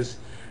story is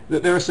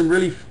that there are some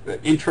really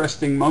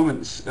interesting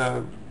moments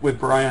with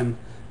Brian,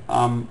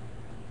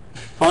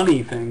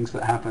 funny things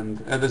that happened.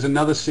 There's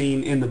another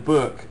scene in the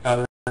book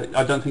that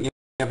I don't think you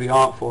have the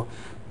art for,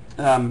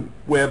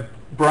 where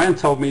Brian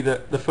told me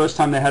that the first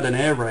time they had an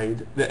air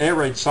raid, the air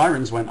raid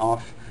sirens went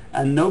off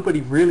and nobody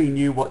really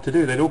knew what to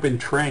do. They'd all been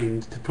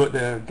trained to put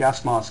their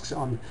gas masks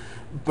on,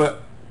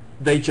 but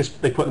they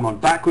put them on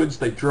backwards,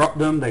 they dropped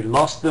them, they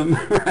lost them.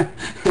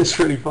 It's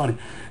really funny.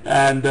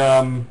 And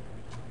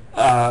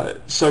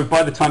so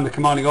by the time the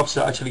commanding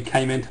officer actually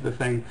came into the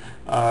thing,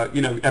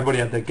 everybody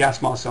had their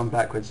gas masks on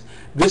backwards.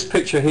 This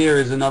picture here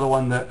is another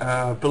one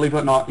that, believe it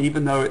or not,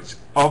 even though it's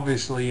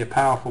obviously a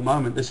powerful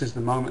moment, this is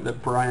the moment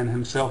that Brian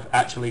himself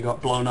actually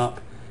got blown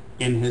up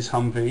in his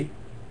Humvee.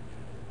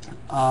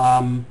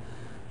 I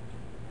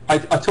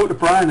talked to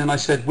Brian and I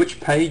said, which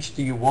page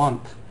do you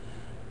want?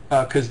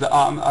 Because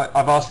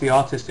I've asked the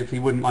artist if he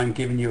wouldn't mind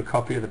giving you a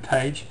copy of the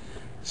page.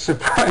 So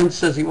Brian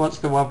says he wants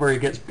the one where he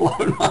gets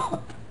blown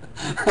up.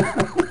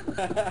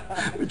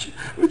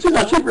 which is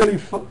actually really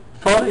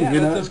funny,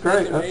 yeah, it's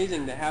great. It's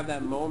amazing to have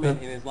that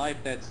moment in his life.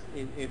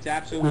 It's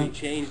absolutely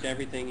changed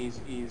everything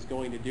he's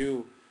going to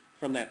do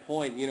from that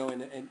point,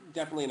 and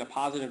definitely in a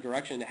positive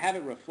direction. To have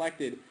it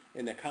reflected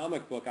in the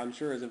comic book, I'm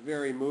sure, is a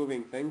very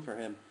moving thing for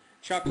him.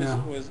 Chuck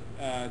was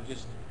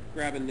just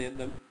grabbing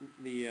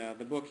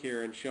the book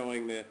here and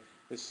showing the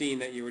scene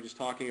that you were just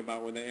talking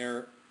about where the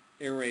air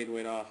raid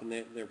went off and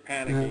they're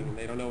panicking and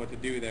they don't know what to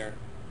do there.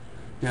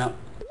 Yeah.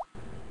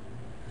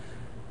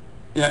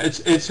 Yeah,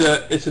 it's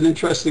an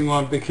interesting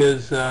one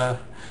because there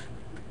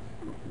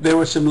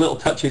were some little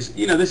touches.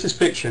 This is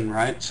fiction,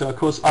 right? So of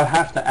course I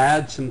have to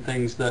add some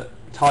things that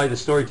tie the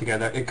story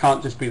together. It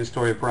can't just be the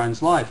story of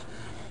Brian's life.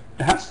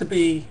 It has to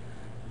be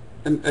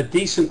a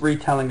decent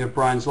retelling of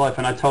Brian's life.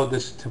 And I told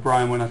this to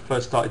Brian when I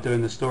first started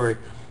doing the story.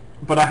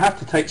 But I have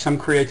to take some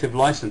creative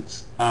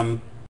license,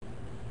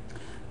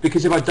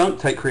 because if I don't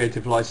take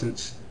creative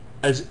license,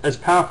 as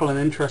powerful and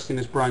interesting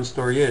as Brian's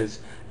story is,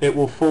 it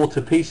will fall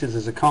to pieces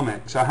as a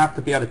comic. So I have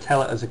to be able to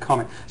tell it as a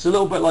comic. It's a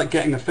little bit like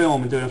getting a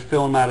film and doing a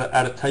film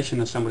adaptation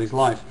of somebody's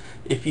life.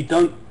 If you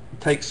don't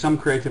take some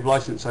creative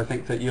license, I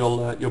think that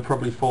you'll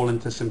probably fall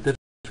into some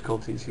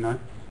difficulties,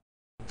 So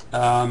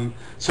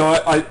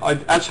I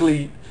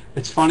actually,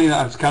 it's funny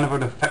that it's kind of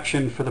an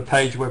affection for the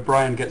page where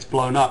Brian gets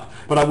blown up.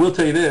 But I will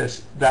tell you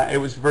this, that it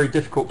was a very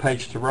difficult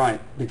page to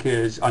write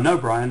because I know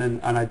Brian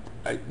and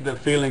the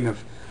feeling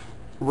of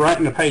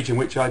writing a page in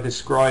which I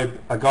describe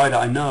a guy that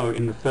I know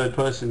in the third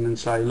person and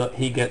say, look,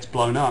 he gets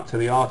blown up to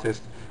the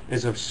artist,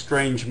 is a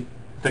strange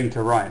thing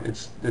to write.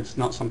 It's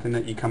not something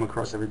that you come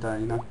across every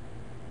day, you know.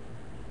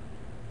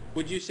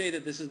 Would you say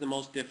that this is the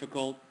most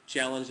difficult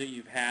challenge that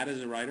you've had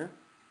as a writer?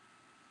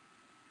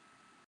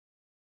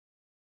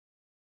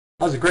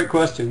 That's a great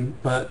question,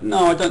 but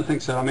no, I don't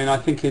think so. I mean, I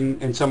think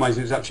in some ways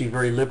it was actually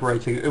very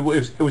liberating. It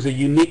was a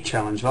unique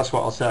challenge, that's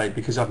what I'll say,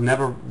 because I've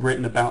never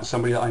written about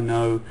somebody that I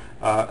know,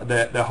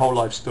 their whole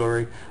life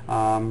story.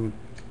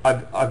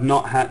 I've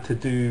not had to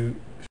do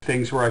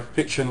things where I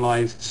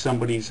fictionalized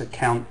somebody's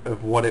account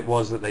of what it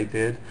was that they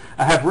did.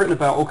 I have written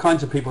about all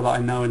kinds of people that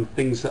I know and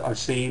things that I've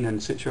seen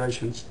and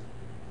situations.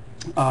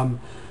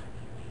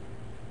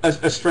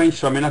 A strange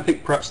story. I mean, I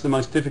think perhaps the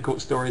most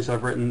difficult stories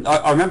I've written.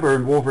 I remember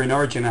in Wolverine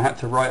Origin, I had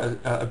to write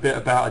a bit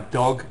about a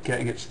dog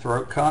getting its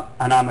throat cut,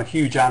 and I'm a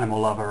huge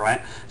animal lover,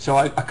 right? So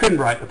I couldn't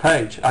write the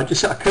page. I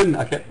couldn't.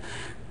 I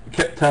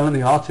kept telling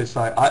the artist,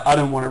 like, I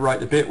don't want to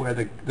write the bit where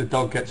the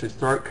dog gets its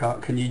throat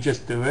cut. Can you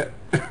just do it?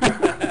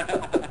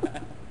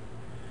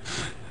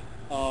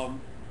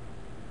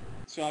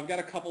 So I've got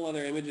a couple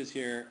other images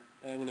here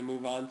I'm going to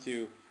move on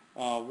to.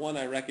 One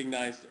I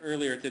recognized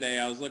earlier today.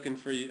 I was looking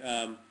for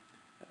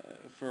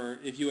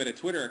if you had a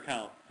Twitter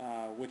account,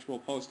 which we'll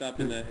post up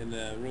in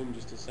the room in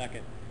just a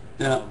second.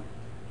 Yeah.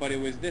 But it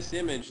was this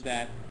image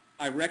that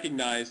I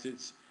recognized.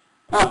 It's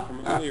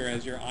from earlier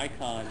as your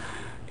icon,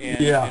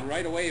 and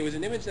right away it was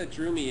an image that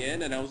drew me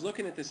in. And I was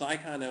looking at this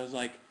icon, and I was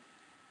like,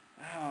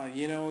 oh,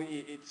 you know,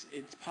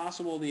 it's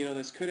possible, you know,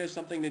 this could have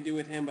something to do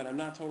with him, but I'm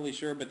not totally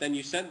sure. But then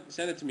you sent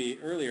it to me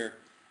earlier.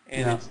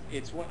 And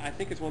I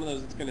think it's one of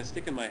those that's going to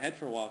stick in my head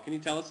for a while. Can you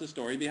tell us the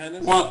story behind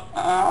this? Well,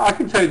 I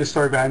can tell you the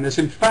story behind this.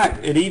 In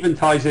fact, it even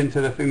ties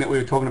into the thing that we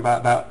were talking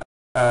about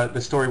the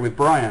story with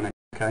Brian.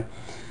 Okay,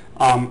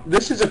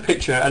 this is a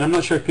picture, and I'm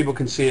not sure if people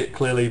can see it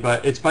clearly,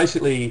 but it's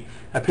basically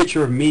a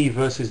picture of me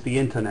versus the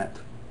internet.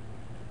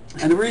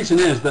 And the reason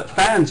is that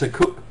fans are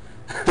cool.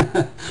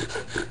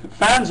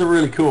 Fans are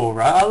really cool,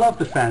 right? I love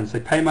the fans. They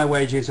pay my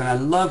wages, and I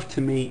love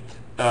to meet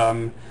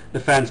the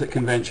fans at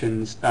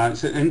conventions.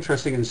 It's an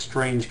interesting and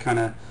strange kind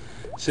of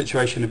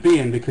situation to be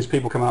in because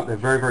people come out, they're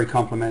very, very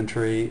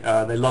complimentary,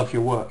 they love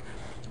your work.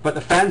 But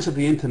the fans of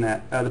the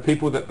internet, the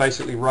people that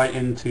basically write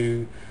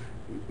into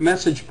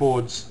message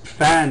boards,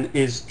 fan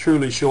is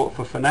truly short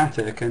for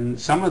fanatic, and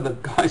some of the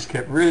guys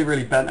get really,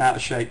 really bent out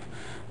of shape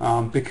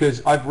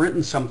because I've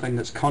written something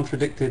that's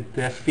contradicted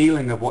their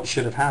feeling of what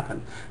should have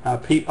happened.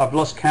 I've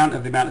lost count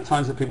of the amount of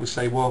times that people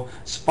say, well,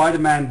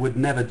 Spider-Man would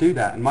never do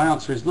that. And my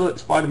answer is, look,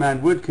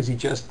 Spider-Man would because he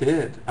just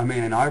did. I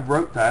mean, I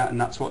wrote that,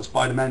 and that's what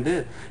Spider-Man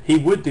did. He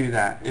would do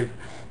that.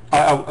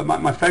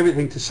 My favorite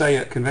thing to say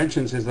at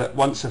conventions is that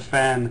once a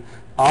fan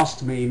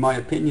asked me my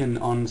opinion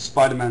on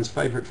Spider-Man's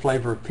favorite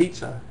flavor of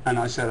pizza, and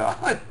I said,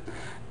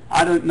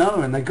 I don't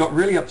know, and they got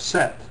really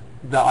upset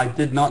that I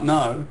did not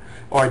know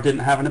or I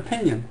didn't have an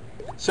opinion.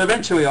 So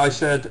eventually I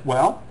said,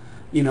 well,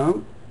 you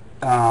know,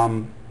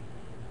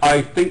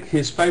 I think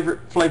his favorite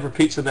flavor of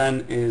pizza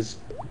then is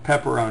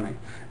pepperoni.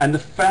 And the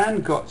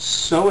fan got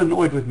so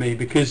annoyed with me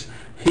because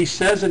he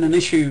says in an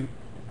issue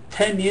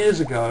 10 years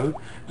ago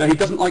that he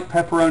doesn't like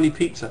pepperoni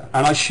pizza,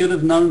 and I should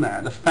have known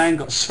that. The fan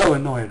got so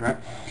annoyed, right?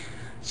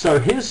 So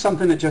here's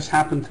something that just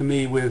happened to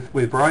me with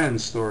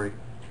Brian's story.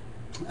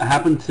 I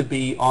happen to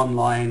be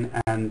online,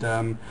 and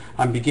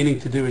I'm beginning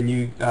to do a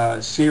new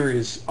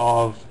series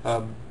of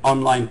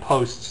online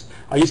posts.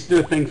 I used to do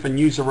a thing for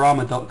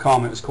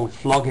newsarama.com. It was called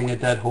Flogging a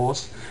Dead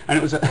Horse, and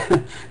it was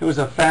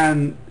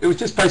it was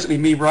just basically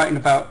me writing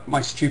about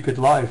my stupid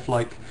life,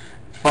 like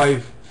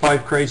five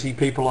crazy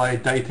people I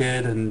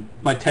dated and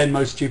my 10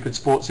 most stupid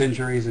sports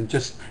injuries, and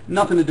just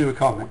nothing to do with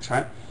comics,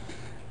 right?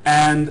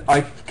 And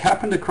I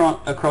happened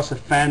across a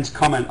fan's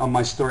comment on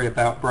my story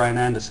about Brian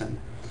Anderson.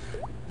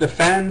 The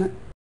fan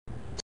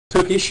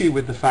took issue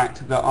with the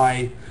fact that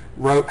I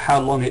wrote how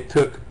long it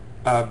took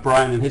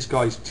Brian and his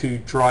guys to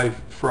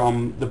drive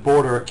from the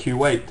border at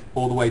Kuwait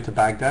all the way to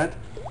Baghdad,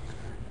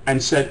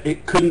 and said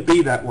it couldn't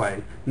be that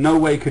way. No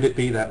way could it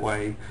be that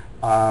way.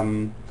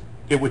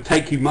 It would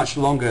take you much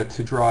longer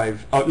to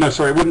drive. Oh, no,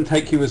 sorry, it wouldn't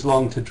take you as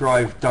long to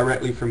drive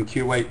directly from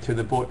Kuwait to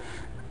the border.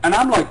 And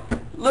I'm like,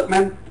 look,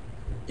 man,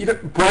 you know,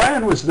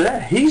 Brian was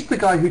there. He's the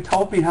guy who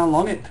told me how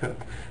long it took.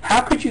 How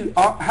could you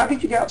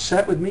get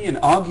upset with me and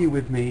argue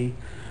with me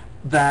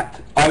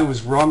that I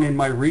was wrong in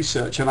my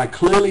research, and I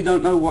clearly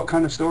don't know what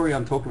kind of story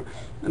I'm talking about?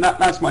 And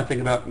that's my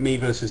thing about me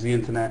versus the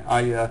internet.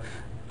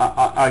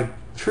 I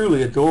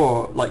truly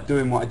adore like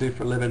doing what I do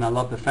for a living. I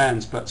love the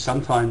fans, but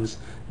sometimes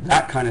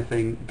that kind of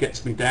thing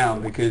gets me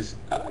down because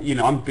you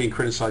know, I'm being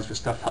criticized for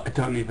stuff that I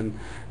don't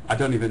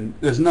even.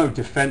 There's no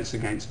defense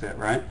against it,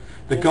 right?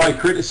 The guy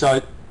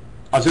criticized.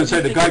 I was going to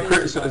say the guy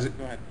criticized.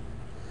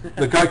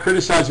 The guy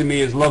criticizing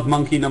me is Love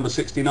Monkey number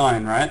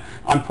 69, right?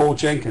 I'm Paul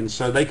Jenkins,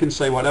 so they can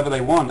say whatever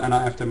they want, and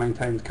I have to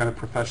maintain kind of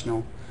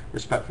professional,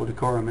 respectful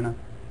decorum, you know.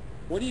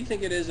 What do you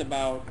think it is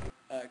about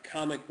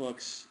comic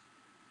books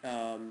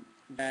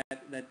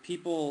that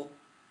people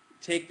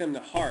take them to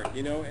heart?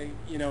 You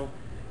know,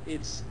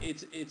 it's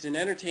an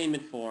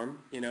entertainment form,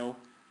 you know.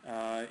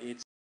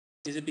 It's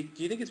do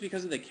you think it's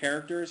because of the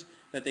characters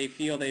that they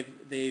feel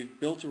they've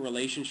built a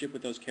relationship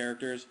with those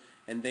characters,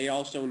 and they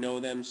also know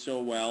them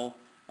so well,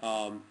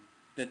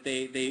 that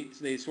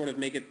they sort of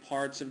make it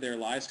parts of their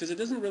lives? Because it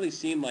doesn't really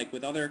seem like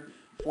with other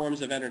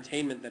forms of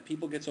entertainment that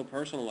people get so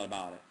personal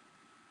about it.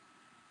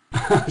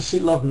 She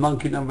loved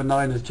Monkey Number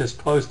 9 has just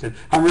posted.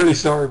 I'm really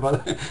sorry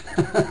about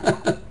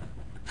that.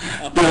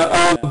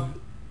 Yeah.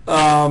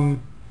 But,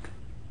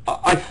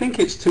 I think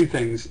it's two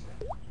things.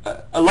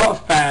 A lot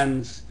of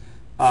fans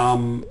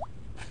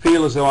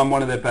feel as though I'm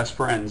one of their best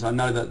friends. I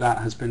know that that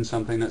has been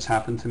something that's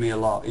happened to me a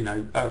lot. You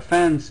know,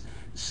 fans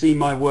see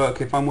my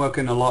work. If I'm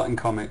working a lot in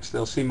comics,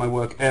 they'll see my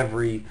work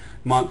every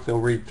month. They'll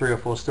read 3 or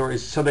 4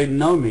 stories, so they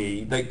know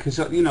me. Because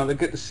you know, they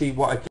get to see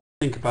what I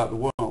think about the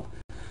world.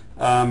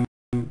 Um,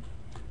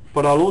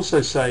 but I'll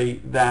also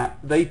say that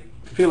they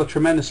feel a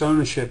tremendous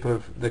ownership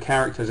of the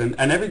characters, and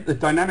the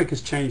dynamic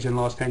has changed in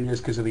the last 10 years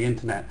because of the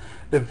internet.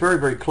 They're very,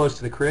 very close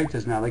to the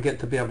creators now. They get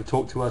to be able to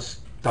talk to us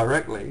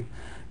directly,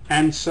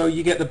 and so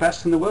you get the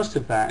best and the worst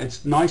of that.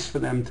 It's nice for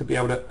them to be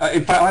able to,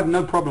 in fact, I have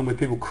no problem with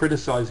people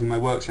criticizing my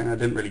work, saying I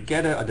didn't really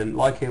get it, I didn't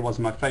like it, it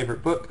wasn't my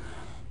favorite book.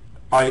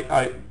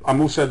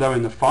 I'm also, though,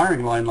 in the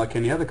firing line like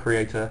any other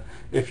creator.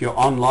 If you're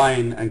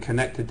online and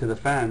connected to the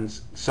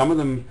fans, some of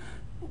them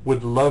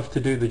would love to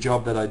do the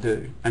job that I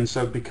do, and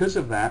so because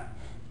of that,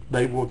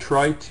 they will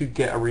try to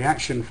get a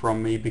reaction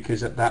from me,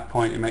 because at that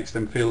point it makes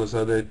them feel as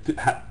though they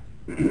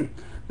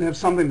have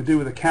something to do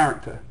with a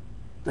character.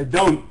 They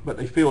don't, but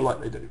they feel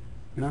like they do,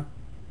 you know?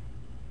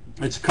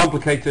 It's a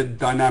complicated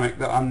dynamic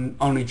that I'm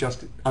only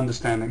just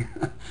understanding.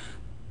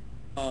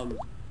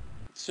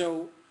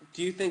 So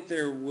do you think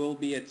there will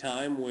be a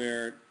time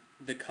where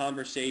the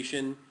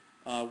conversation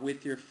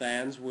with your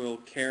fans will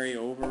carry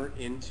over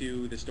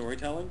into the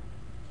storytelling?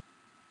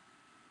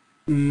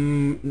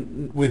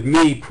 With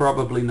me,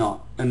 probably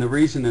not. And the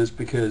reason is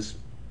because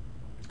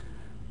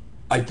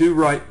I do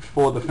write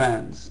for the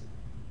fans.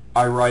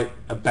 I write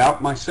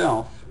about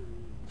myself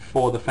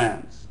for the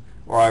fans.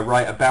 Or I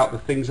write about the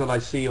things that I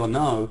see or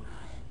know,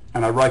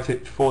 and I write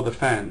it for the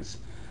fans.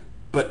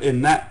 But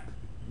in that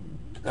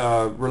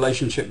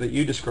relationship that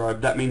you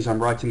described, that means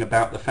I'm writing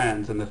about the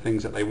fans and the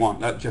things that they want.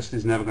 That just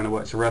is never going to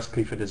work. It's a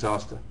recipe for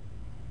disaster.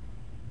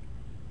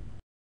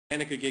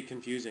 And it could get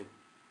confusing.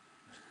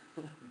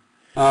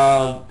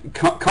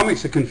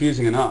 Comics are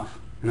confusing enough,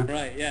 you know?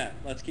 Right, yeah.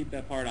 Let's keep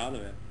that part out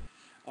of it.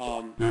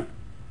 Yeah.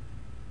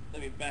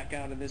 Let me back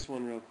out of this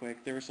one real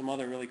quick. There were some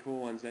other really cool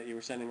ones that you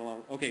were sending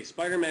along. Okay,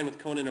 Spider-Man with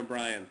Conan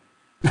O'Brien.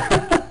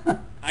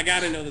 I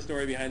got to know the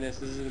story behind this.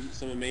 This is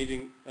some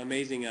amazing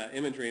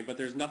imagery, but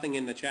there's nothing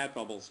in the chat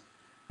bubbles.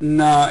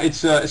 No,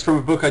 it's from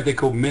a book I did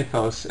called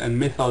Mythos, and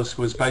Mythos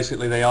was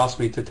basically they asked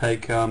me to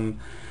take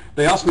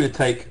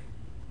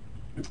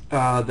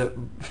the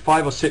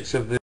 5 or 6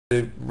 of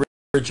the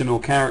original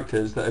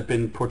characters that have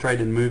been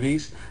portrayed in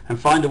movies and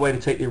find a way to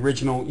take the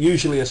original,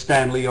 usually a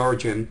Stan Lee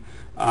origin,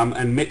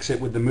 and mix it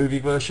with the movie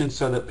version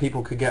so that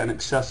people could get an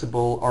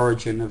accessible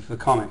origin of the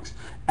comics.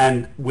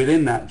 And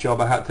within that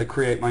job I had to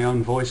create my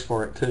own voice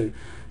for it too.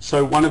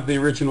 So one of the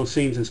original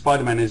scenes in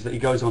Spider-Man is that he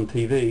goes on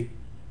TV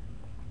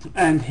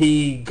and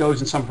he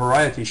goes in some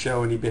variety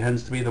show and he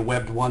pretends to be the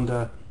webbed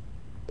wonder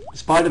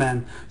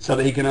Spider-Man so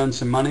that he can earn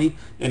some money.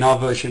 In our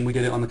version we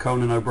did it on the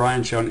Conan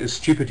O'Brien show, and it was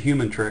stupid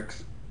human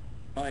tricks.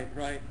 Right,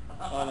 right.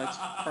 Oh, that's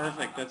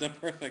perfect. That's a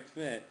perfect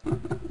fit.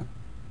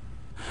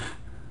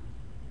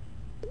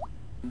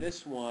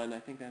 This one, I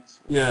think that's...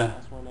 Yeah.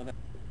 That's one of that.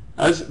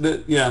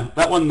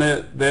 That one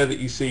there that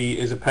you see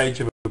is a page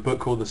of a book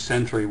called The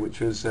Sentry, which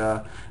was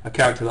a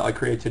character that I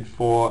created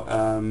for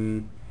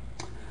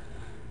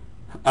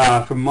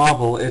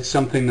Marvel. It's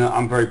something that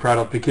I'm very proud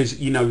of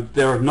because, you know,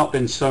 there have not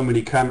been so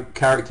many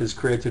characters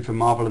created for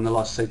Marvel in the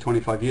last, say,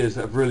 25 years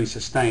that have really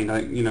sustained.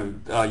 You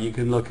know, you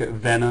can look at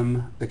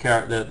Venom,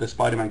 the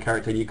Spider-Man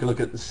character, and you can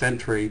look at the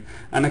Sentry,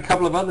 and a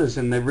couple of others,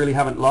 and they really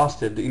haven't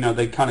lasted. You know,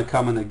 they kind of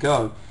come and they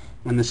go.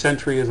 And the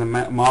Sentry is a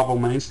Marvel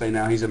mainstay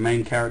now. He's a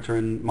main character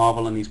in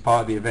Marvel, and he's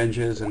part of the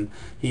Avengers, and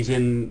he's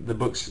in the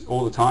books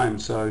all the time.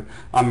 So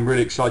I'm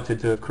really excited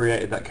to have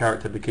created that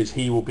character because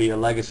he will be a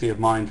legacy of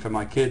mine for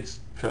my kids,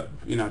 for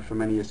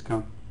many years to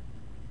come.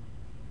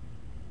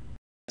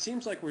 It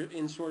seems like we're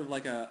in sort of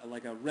like a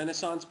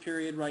Renaissance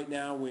period right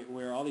now,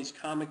 where all these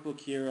comic book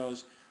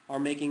heroes are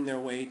making their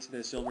way to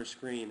the silver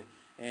screen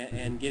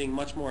and getting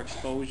much more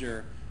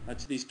exposure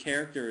to these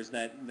characters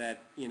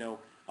that you know,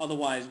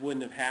 otherwise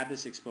wouldn't have had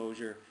this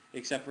exposure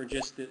except for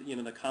just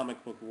the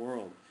comic book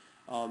world.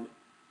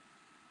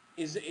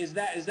 Is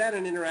that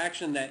an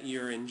interaction that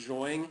you're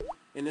enjoying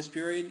in this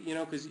period? You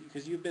know,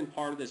 because you've been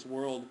part of this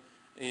world.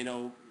 You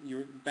know, we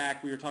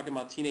were talking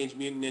about Teenage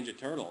Mutant Ninja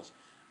Turtles,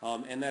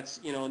 and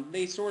that's, you know,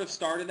 they sort of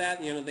started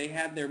that. You know, they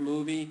had their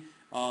movie,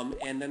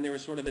 and then there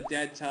was sort of a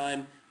dead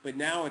time. But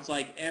now it's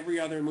like every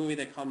other movie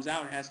that comes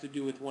out has to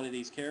do with one of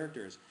these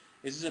characters.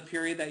 Is this a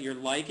period that you're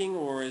liking,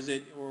 or is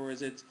it?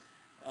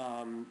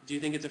 Do you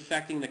think it's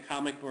affecting the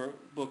comic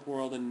book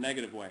world in a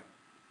negative way?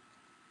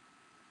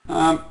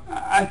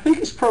 I I think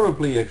it's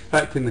probably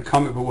affecting the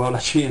comic book world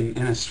actually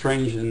in a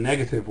strange and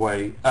negative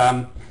way.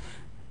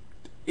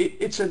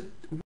 It's a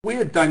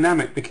weird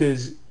dynamic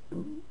because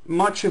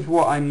much of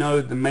what I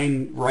know the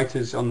main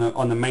writers on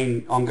the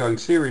main ongoing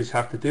series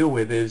have to deal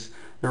with is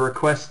the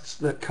requests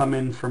that come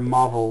in from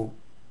Marvel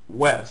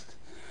West.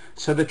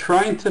 So they're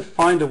trying to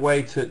find a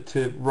way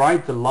to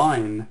ride the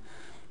line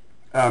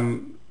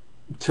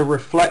to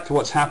reflect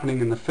what's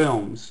happening in the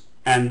films,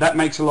 and that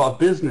makes a lot of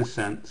business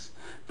sense.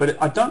 But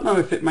I don't know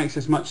if it makes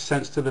as much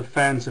sense to the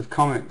fans of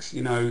comics.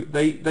 You know,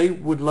 they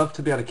would love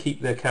to be able to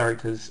keep their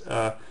characters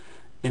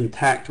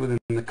intact within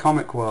the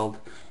comic world.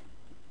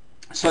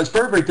 So it's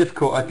very, very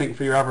difficult, I think,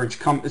 for your average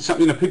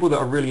people that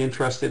are really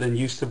interested and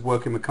used to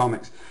working with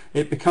comics.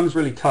 It becomes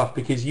really tough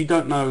because you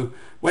don't know,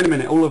 wait a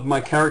minute, all of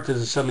my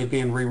characters are suddenly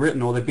being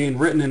rewritten, or they're being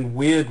written in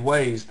weird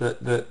ways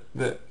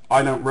that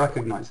I don't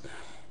recognize.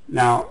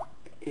 Now,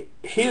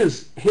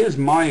 here's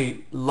my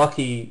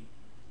lucky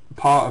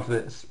part of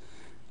this.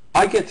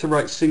 I get to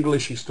write single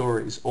issue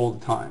stories all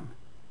the time,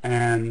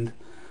 and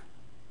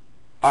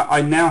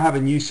I now have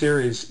a new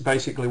series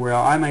basically where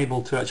I'm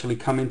able to actually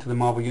come into the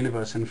Marvel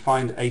Universe and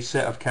find a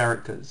set of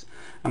characters.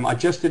 I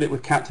just did it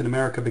with Captain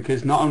America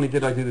because not only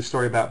did I do the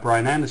story about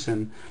Bryan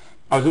Anderson,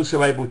 I was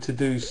also able to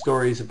do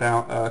stories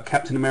about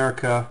Captain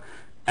America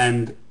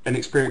and an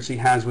experience he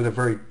has with a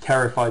very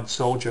terrified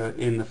soldier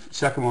in the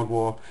Second World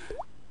War.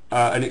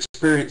 An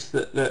experience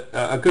that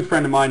a good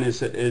friend of mine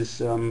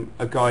is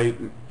a guy,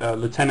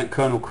 Lieutenant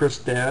Colonel Chris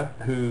Dare,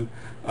 who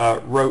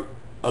wrote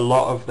a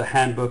lot of the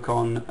handbook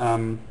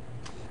on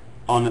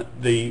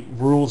the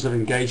rules of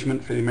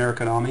engagement for the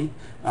American Army.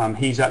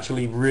 He's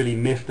actually really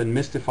miffed and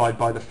mystified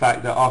by the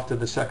fact that after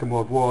the Second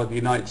World War, the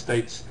United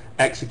States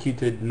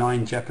executed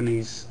 9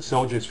 Japanese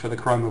soldiers for the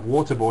crime of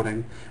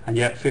waterboarding, and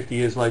yet 50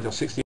 years later, or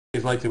 60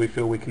 years later, we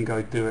feel we can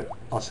go do it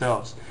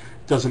ourselves.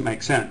 Doesn't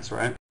make sense,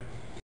 right?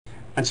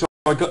 And so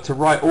I got to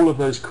write all of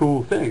those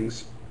cool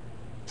things,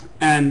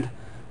 and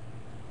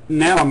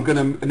now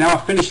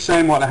I've finished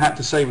saying what I had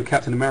to say with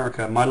Captain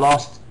America. My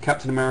last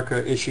Captain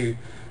America issue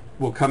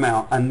will come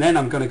out, and then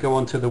I'm going to go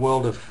on to the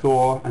world of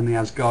Thor and the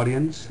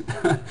Asgardians.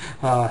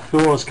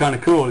 Thor's kind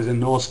of cool. He's a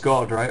Norse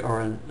god, right,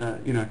 or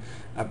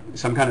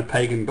some kind of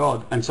pagan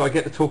god, and so I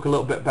get to talk a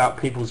little bit about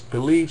people's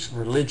beliefs,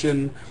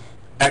 religion,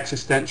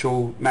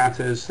 existential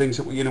matters, things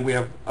that we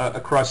have a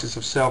crisis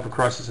of self, a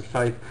crisis of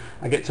faith.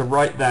 I get to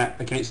write that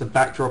against the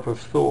backdrop of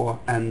Thor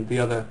and the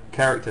other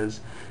characters,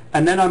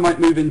 and then I might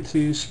move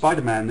into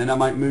Spider-Man. Then I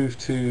might move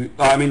to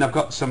I've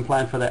got some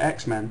plan for the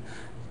X-Men.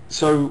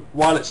 So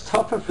while it's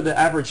tougher for the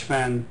average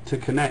fan to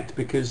connect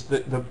because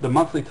the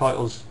monthly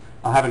titles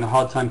are having a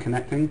hard time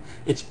connecting,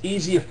 it's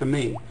easier for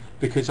me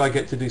because I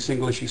get to do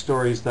single issue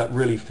stories that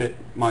really fit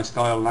my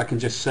style, and I can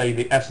just say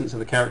the essence of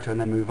the character and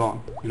then move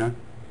on.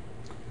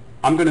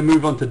 I'm going to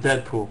move on to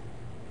Deadpool.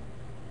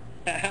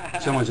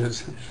 Someone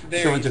just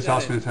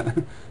asked me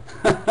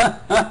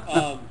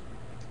that.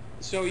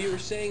 So you were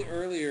saying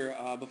earlier,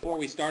 before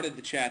we started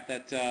the chat,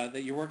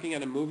 that you're working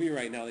on a movie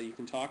right now that you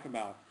can talk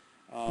about.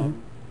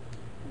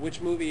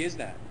 Which movie is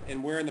that,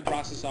 and where in the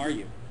process are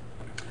you?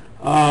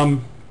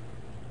 I'm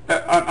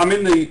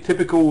in the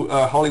typical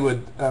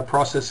Hollywood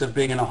process of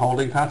being in a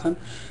holding pattern.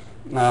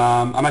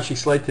 I'm actually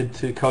slated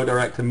to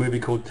co-direct a movie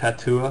called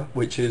Tattooer,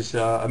 which is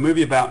a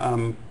movie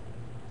about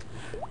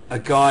a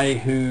guy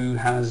who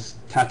has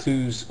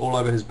tattoos all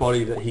over his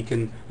body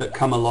that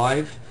come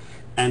alive,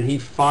 and he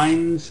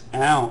finds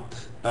out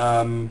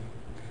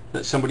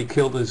that somebody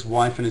killed his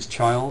wife and his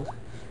child,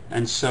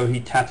 and so he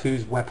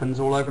tattoos weapons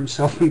all over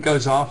himself and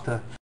goes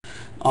after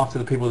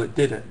the people that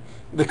did it.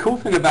 The cool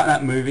thing about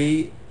that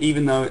movie,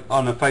 even though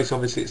on the face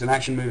obviously it's an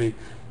action movie,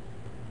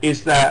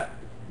 is that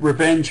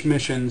revenge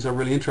missions are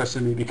really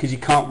interesting to me because you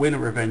can't win a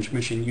revenge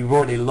mission. You've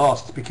already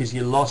lost because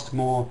you lost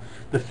more.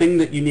 The thing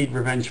that you need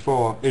revenge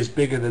for is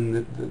bigger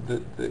than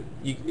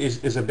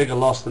is a bigger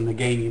loss than the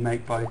gain you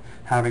make by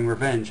having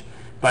revenge.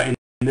 But in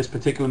this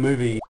particular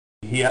movie,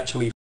 he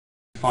actually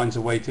finds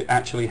a way to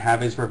actually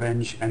have his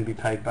revenge and be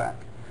paid back.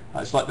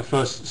 It's like the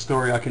first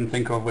story I can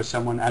think of where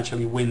someone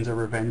actually wins a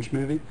revenge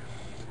movie.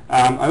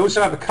 I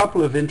also have a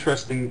couple of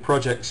interesting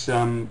projects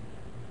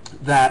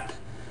that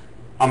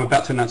I'm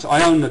about to announce.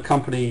 I own a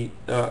company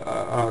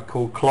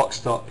called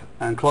Clockstop,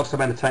 and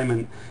Clockstop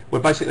Entertainment. We're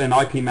basically an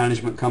IP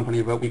management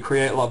company, but we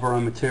create a lot of our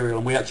own material,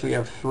 and we actually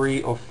have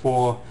 3 or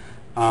 4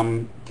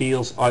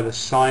 deals either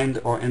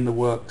signed or in the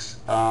works,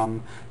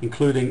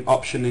 including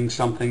optioning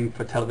something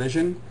for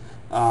television.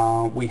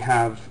 We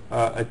have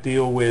a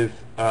deal with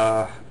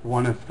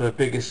one of the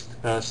biggest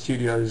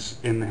studios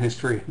in the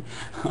history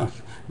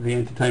of the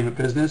entertainment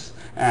business,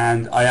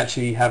 and I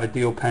actually have a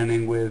deal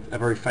pending with a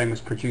very famous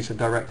producer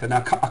director.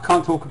 Now I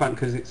can't talk about it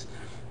because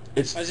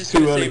it's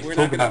too early to talk about. We're not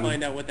going to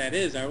find out what that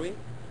is, are we?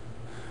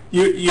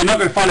 You're not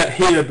going to find out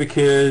here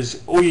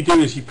because all you do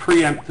is you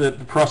preempt the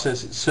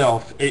process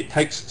itself. It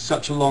takes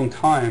such a long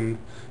time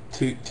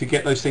to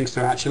get those things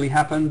to actually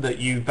happen that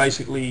you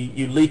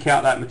leak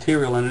out that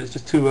material and it's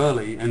just too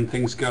early and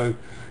things go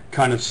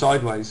kind of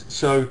sideways.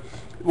 So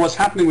what's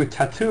happening with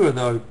Tattooer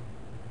though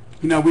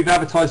we've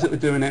advertised that we're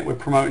doing it, we're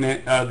promoting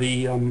it.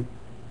 The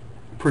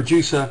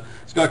producer,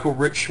 this guy called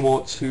Rick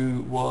Schwartz,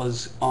 who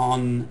was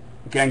on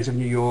Gangs of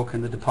New York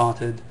and The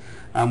Departed.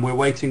 We're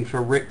waiting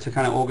for Rick to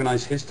kind of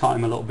organize his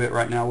time a little bit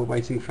right now. We're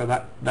waiting for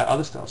that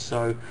other stuff.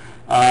 So,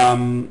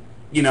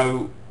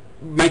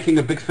 making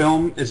a big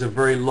film is a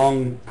very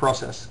long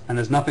process, and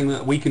there's nothing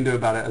that we can do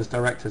about it as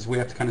directors. We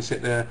have to kind of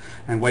sit there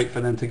and wait for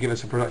them to give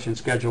us a production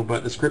schedule.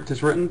 But the script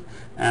is written,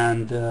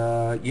 and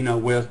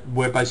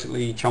we're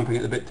basically chomping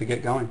at the bit to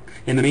get going.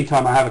 In the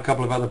meantime, I have a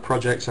couple of other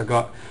projects. I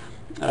got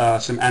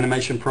some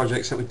animation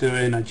projects that we're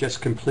doing. I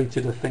just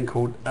completed a thing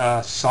called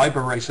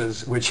Cyber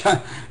Racers, which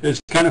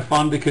is kind of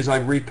fun because I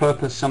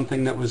repurposed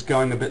something that was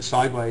going a bit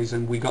sideways,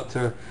 and I got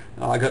to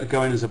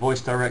go in as a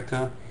voice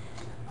director.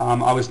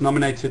 I was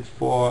nominated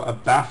for a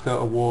BAFTA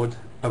award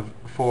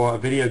for a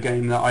video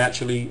game that I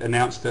actually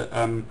announced at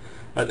the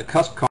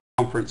CUSP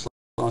conference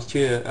last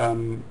year,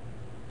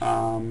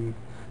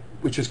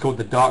 which is called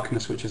The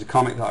Darkness, which is a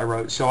comic that I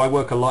wrote. So I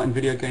work a lot in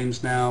video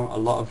games now, a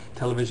lot of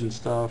television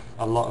stuff,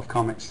 a lot of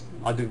comics.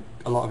 I do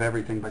a lot of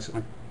everything,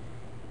 basically.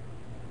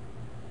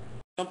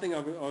 Something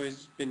I've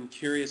always been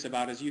curious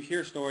about is you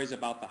hear stories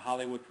about the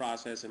Hollywood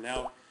process and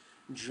how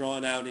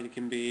drawn out it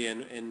can be,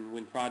 and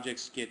when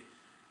projects get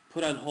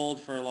put on hold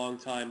for a long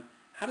time.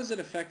 How does it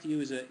affect you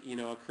as a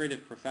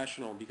creative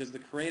professional? Because the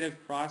creative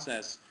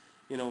process,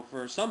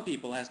 for some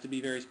people has to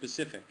be very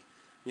specific,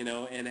 and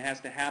it has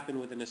to happen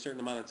within a certain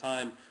amount of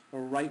time,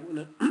 or right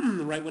when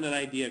an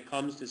idea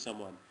comes to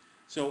someone.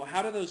 So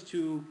how do those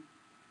two,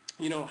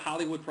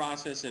 Hollywood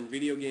process and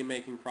video game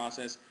making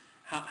process,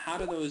 how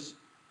do those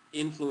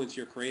influence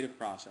your creative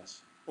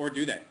process, or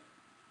do they?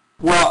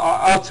 Well,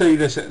 I'll tell you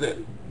this: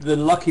 the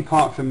lucky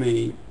part for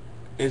me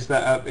is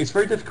that it's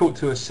very difficult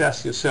to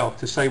assess yourself,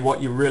 to say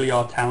what you really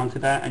are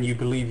talented at and you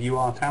believe you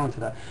are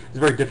talented at. It's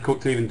very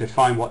difficult to even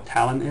define what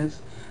talent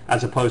is,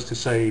 as opposed to,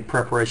 say,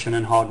 preparation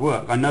and hard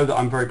work. I know that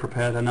I'm very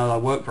prepared, I know that I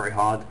work very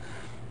hard,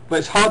 but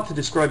it's hard to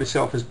describe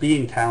yourself as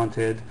being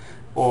talented,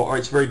 or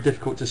it's very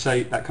difficult to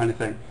say that kind of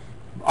thing.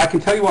 I can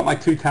tell you what my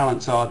two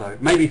talents are, though,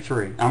 maybe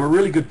three. I'm a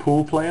really good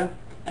pool player,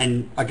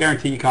 and I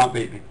guarantee you can't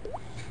beat me.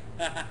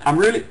 I'm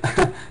really good.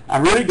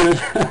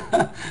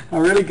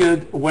 I'm really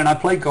good when I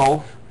play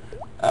golf.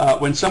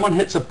 When someone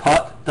hits a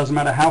putt, doesn't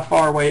matter how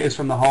far away it is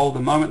from the hole, the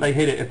moment they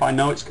hit it, if I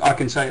know I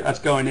can say that's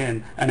going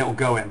in, and it will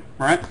go in,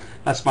 right?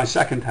 That's my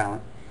second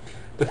talent.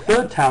 The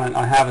third talent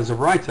I have as a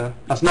writer,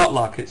 that's not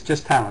luck, it's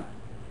just talent.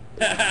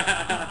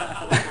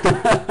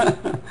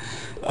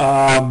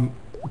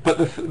 But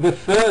the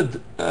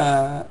third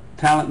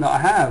talent that I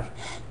have,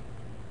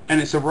 and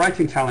it's a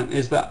writing talent,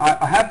 is that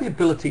I have the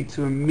ability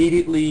to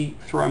immediately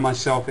throw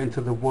myself into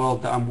the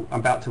world that I'm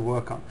about to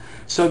work on.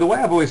 So the way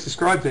I've always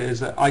described it is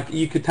that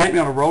you could take me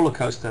on a roller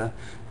coaster,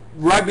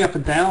 ride me up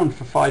and down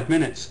for 5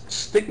 minutes,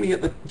 stick me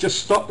just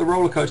stop the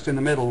roller coaster in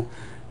the middle,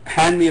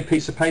 hand me a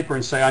piece of paper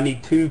and say I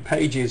need 2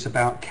 pages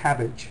about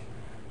cabbage,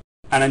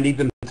 and I need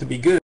them to be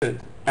good,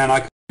 and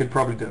I could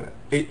probably do it.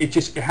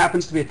 It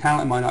happens to be a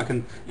talent of mine. I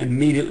can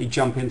immediately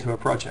jump into a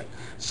project.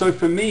 So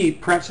for me,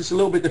 perhaps it's a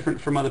little bit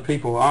different from other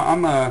people.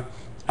 I'm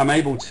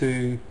able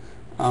to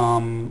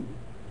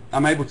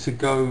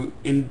go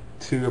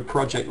into a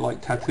project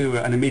like Tattoo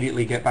and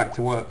immediately get back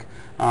to work.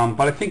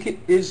 But I think it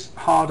is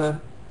harder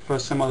for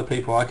some other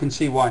people. I can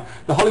see why.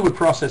 The Hollywood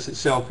process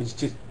itself is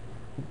just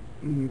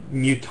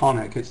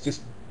mutonic. It's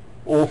just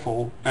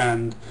awful,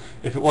 and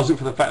if it wasn't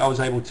for the fact I was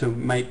able to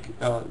make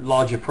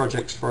larger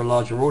projects for a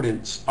larger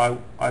audience,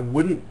 I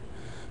wouldn't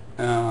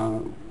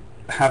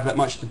have that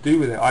much to do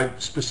with it. I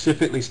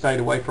specifically stayed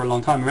away for a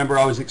long time. Remember,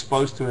 I was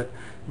exposed to it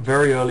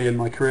very early in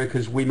my career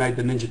because we made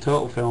the Ninja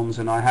Turtle films,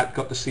 and I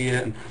got to see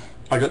it, and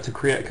I got to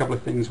create a couple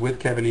of things with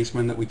Kevin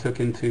Eastman that we took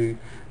into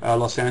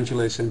Los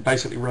Angeles and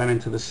basically ran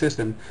into the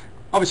system.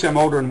 Obviously, I'm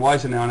older and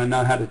wiser now, and I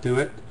know how to do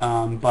it,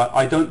 but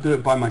I don't do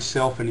it by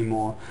myself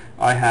anymore.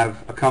 I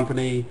have a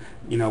company,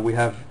 we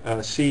have a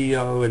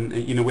CEO, and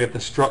we have the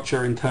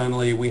structure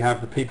internally. We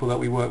have the people that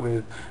we work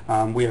with.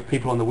 We have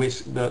people on the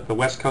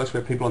West Coast. We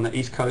have people on the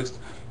East Coast,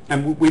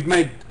 and we've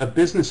made a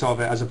business of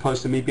it as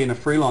opposed to me being a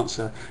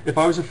freelancer. If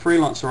I was a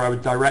freelancer, I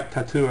would direct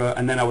Tattooer,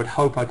 and then I would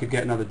hope I could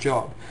get another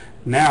job.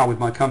 Now, with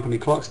my company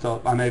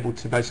Clockstop, I'm able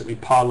to basically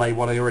parlay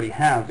what I already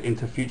have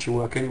into future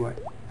work anyway,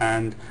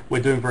 and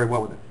we're doing very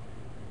well with it.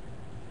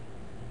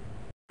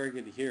 Very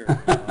good to hear.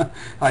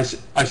 I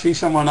see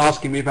someone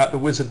asking me about the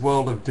Wizard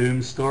World of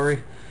Doom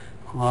story,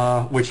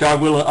 which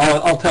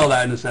I'll tell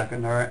that in a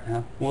second. All right,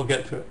 yeah, we'll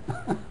get to it.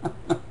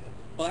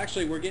 Well,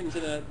 actually, we're getting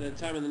to the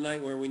time of the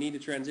night where we need to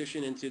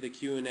transition into the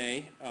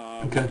Q&A.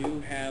 Okay. We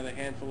do have a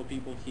handful of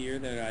people here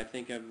that I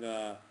think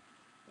have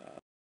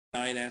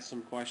asked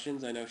some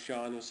questions. I know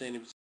Sean was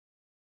saying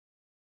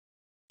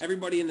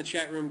everybody in the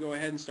chat room, go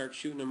ahead and start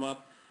shooting them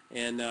up,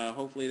 and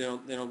hopefully they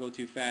don't go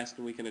too fast,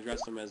 and we can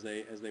address them as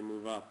they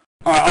move up.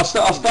 All right,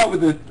 I'll start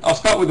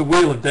with the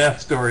Wheel of Death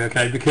story,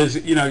 okay? Because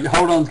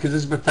hold on, because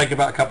this is going to take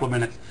about a couple of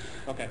minutes.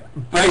 Okay.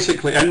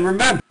 Basically, and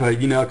remember,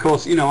 of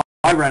course,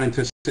 I ran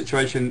into a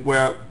situation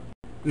where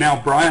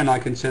now Brian I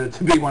consider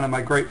to be one of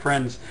my great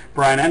friends,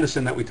 Brian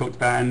Anderson, that we talked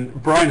about,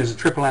 and Brian is a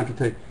triple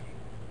amputee.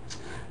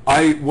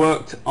 I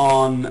worked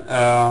on,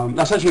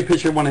 that's actually a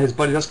picture of one of his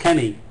buddies. That's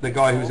Kenny, the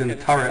guy who was in the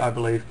turret, I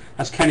believe.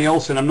 That's Kenny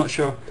Olsen, I'm not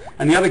sure.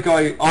 And the other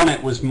guy on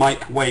it was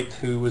Mike Waite,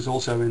 who was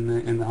also in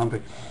the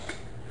Humvee.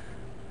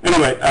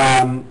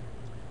 Anyway,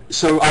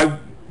 so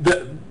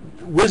the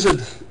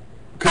Wizard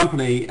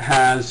company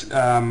has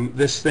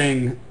this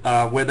thing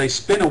where they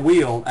spin a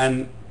wheel,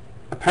 and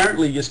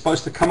apparently you're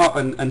supposed to come up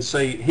and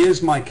say,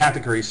 here's my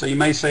category. So you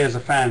may say as a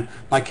fan,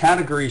 my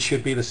category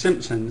should be The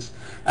Simpsons.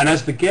 And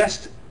as the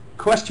guest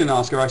question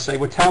asker, I say,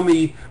 well, tell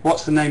me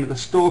what's the name of the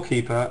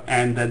storekeeper,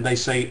 and then they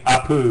say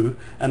Apu,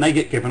 and they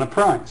get given a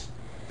prize.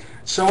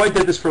 So I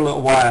did this for a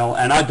little while,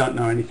 and I don't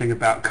know anything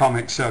about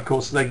comics, so of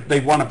course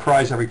they won a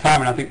prize every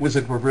time, and I think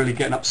Wizard were really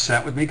getting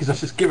upset with me because I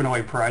was just giving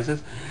away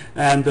prizes.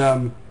 And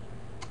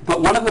but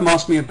one of them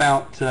asked me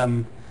about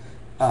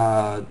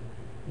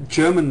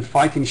German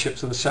fighting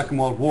ships of the Second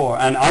World War,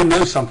 and I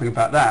know something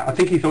about that. I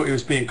think he thought he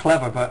was being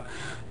clever, but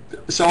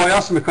so I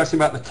asked him a question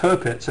about the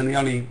Tirpitz, and the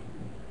only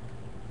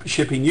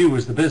ship he knew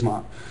was the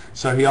Bismarck,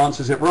 so he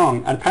answers it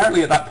wrong. And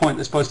apparently at that point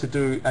they're supposed to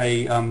do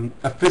a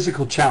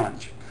physical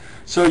challenge,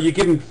 so you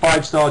give them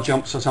 5-star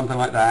jumps or something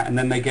like that, and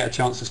then they get a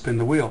chance to spin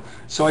the wheel.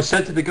 So I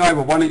said to the guy,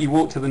 well, why don't you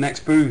walk to the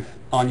next booth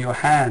on your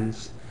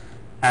hands?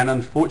 And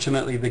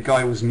unfortunately the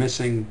guy was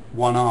missing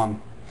one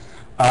arm,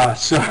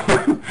 so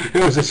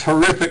it was this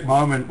horrific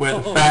moment where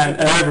the fan,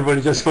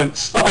 everybody just went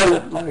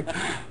silent, like,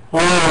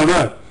 oh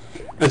no.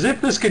 As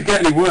if this could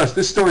get any worse,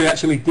 this story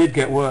actually did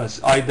get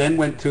worse. I then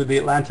went to the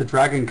Atlanta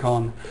Dragon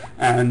Con,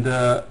 and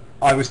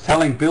I was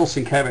telling Bill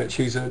Sienkiewicz,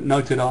 who's a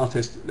noted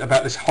artist,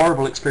 about this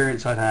horrible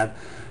experience I'd had.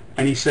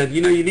 And he said,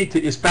 you know, you need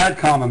to, it's bad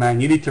karma, man,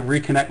 you need to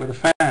reconnect with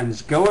the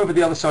fans. Go over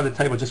the other side of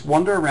the table, just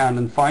wander around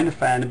and find a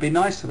fan and be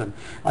nice to them.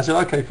 I said,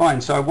 okay, fine.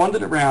 So I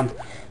wandered around,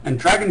 and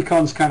Dragon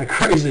Con's kind of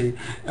crazy,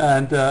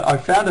 and I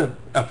found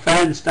a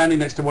fan standing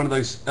next to one of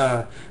those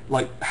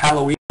like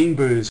Halloween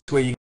booths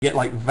where you get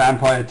like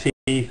vampire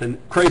teeth and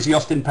crazy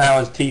Austin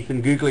Powers teeth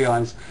and googly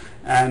eyes.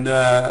 And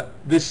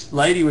this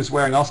lady was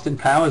wearing Austin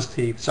Powers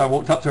teeth, so I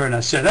walked up to her and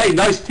I said, hey,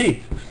 nice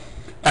teeth.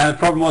 And the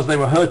problem was they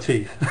were her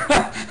teeth.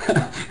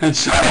 And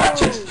so I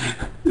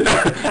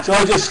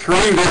just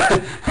screamed.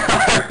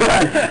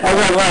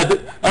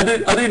 I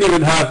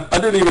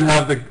didn't even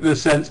have the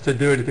sense to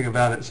do anything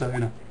about it. So you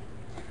know.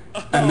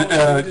 And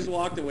you just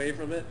walked away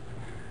from it.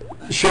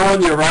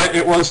 Sean, you're right.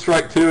 It was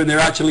strike 2, and there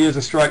actually is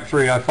a strike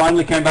 3. I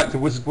finally came back to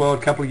Wizard World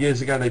a couple of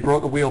years ago. They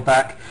brought the wheel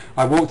back.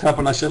 I walked up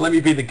and I said, let me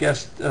be the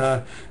guest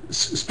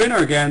spinner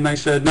again. They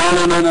said,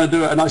 no,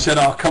 do it. And I said,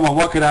 oh, come on,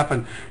 what could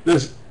happen?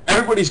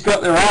 Everybody's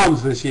got their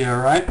arms this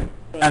year, right?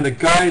 And the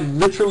guy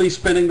literally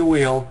spinning the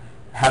wheel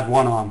had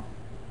one arm.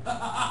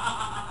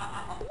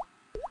 How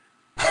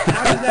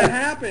does that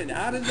happen?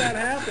 How does that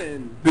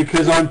happen?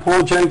 Because I'm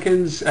Paul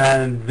Jenkins,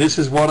 and this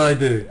is what I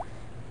do.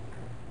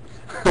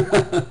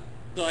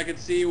 So I could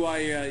see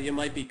why you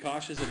might be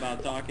cautious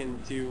about talking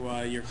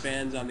to your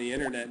fans on the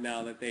internet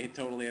now that they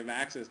totally have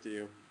access to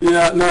you.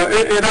 Yeah, no,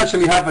 it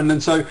actually happened,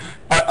 and so,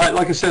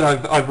 like I said,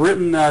 I've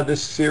written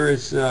this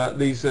series,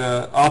 these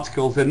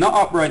articles. They're not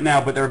up right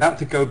now, but they're about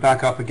to go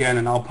back up again,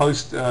 and I'll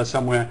post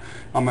somewhere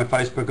on my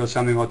Facebook or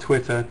something, or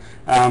Twitter.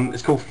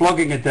 It's called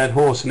Flogging a Dead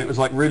Horse, and it was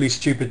like really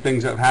stupid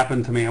things that have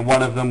happened to me, and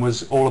one of them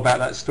was all about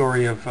that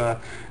story of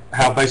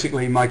how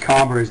basically my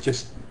karma is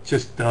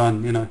just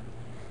done, you know.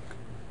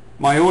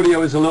 My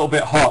audio is a little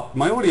bit hot.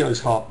 My audio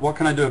is hot. What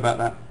can I do about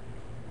that?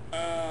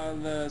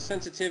 The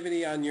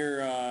sensitivity on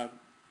your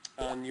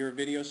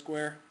video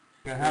square.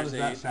 Okay, how does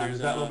that sound? Is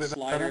that a little bit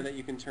slider better? that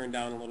you can turn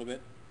down a little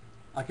bit.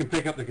 I can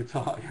pick up the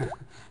guitar.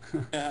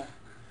 Yeah.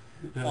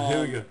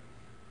 Here we go.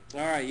 All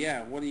right,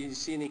 yeah. What do you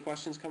see? Any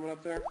questions coming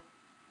up there?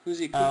 Who's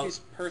the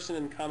cookiest person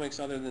in comics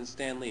other than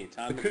Stan Lee?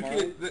 Todd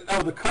McFarlane?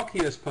 The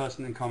cockiest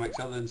person in comics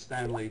other than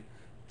Stan Lee.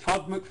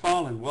 Todd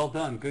McFarlane. Well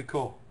done. Good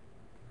call.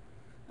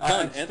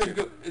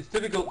 It's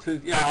difficult to,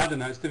 yeah, I don't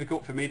know, it's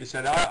difficult for me to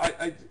say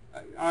that.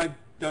 I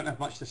don't have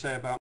much to say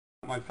about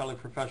my fellow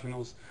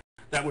professionals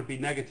that would be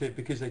negative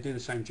because they do the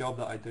same job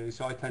that I do,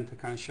 so I tend to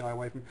kind of shy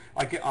away from,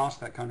 I get asked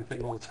that kind of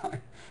thing all the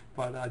time,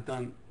 but I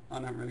don't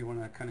really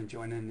want to kind of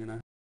join in, you know.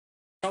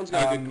 Sean's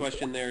got a good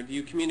question there. Do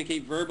you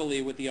communicate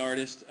verbally with the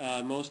artist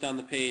most on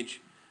the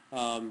page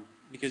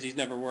because he's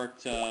never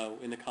worked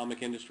in the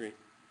comic industry?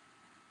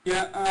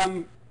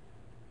 Yeah,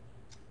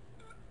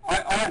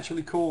 I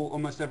actually call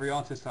almost every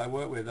artist I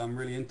work with. I'm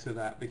really into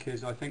that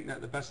because I think that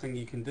the best thing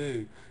you can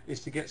do is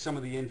to get some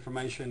of the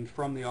information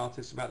from the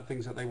artists about the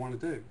things that they want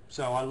to do.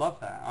 So I love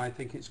that. I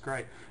think it's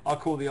great. I'll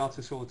call the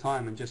artists all the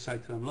time and just say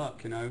to them,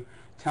 look, you know,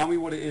 tell me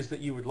what it is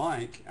that you would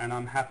like, and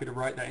I'm happy to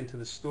write that into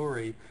the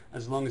story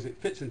as long as it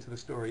fits into the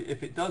story.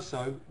 If it does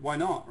so, why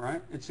not,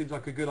 right? It seems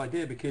like a good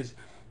idea because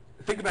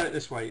think about it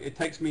this way. It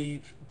takes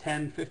me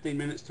 10, 15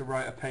 minutes to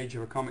write a page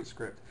of a comic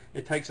script.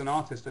 It takes an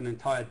artist an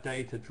entire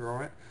day to draw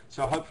it.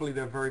 So hopefully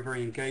they're very,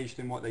 very engaged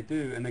in what they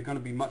do, and they're going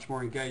to be much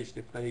more engaged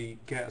if they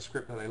get a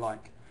script that they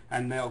like.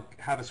 and they'll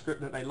have a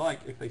script that they like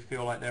if they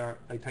feel like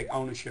they take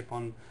ownership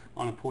on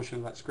a portion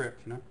of that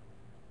script, you know.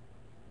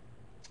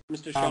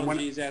 Mr. Sean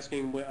G is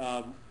asking,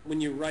 when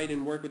you write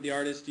and work with the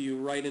artist, do you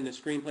write in a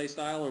screenplay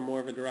style or more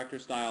of a director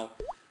style,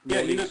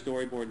 noting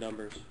storyboard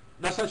numbers?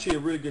 That's actually a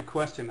really good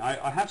question.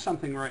 I have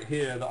something right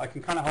here that I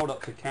can kind of hold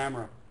up to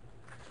camera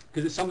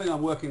because it's something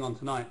I'm working on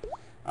tonight.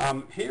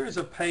 Here is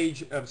a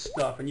page of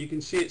stuff, and you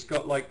can see it's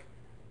got like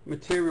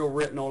material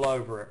written all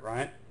over it,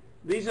 right?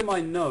 These are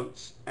my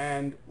notes,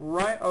 and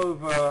right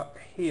over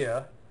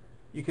here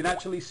you can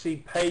actually see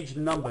page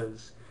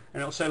numbers,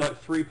 and it'll say like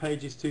 3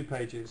 pages, 2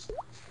 pages.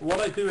 What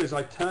I do is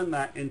I turn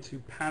that into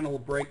panel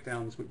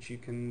breakdowns, which you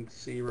can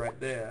see right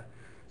there.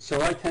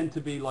 So I tend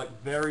to be like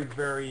very,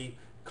 very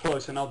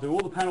close, and I'll do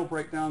all the panel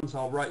breakdowns.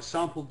 I'll write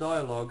sample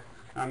dialogue.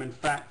 In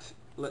fact,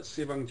 let's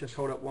see if I can just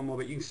hold up one more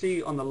bit. You can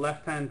see on the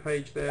left-hand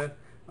page there,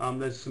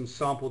 there's some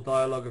sample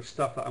dialogue of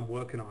stuff that I'm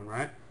working on,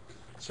 right?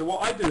 So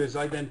what I do is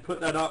I then put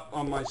that up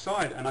on my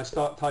side, and I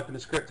start typing a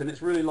script, and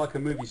it's really like a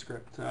movie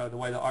script, the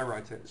way that I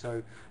write it.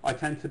 So I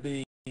tend to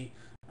be, I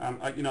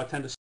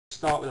tend to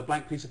start with a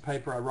blank piece of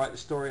paper. I write the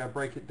story, I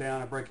break it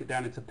down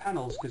into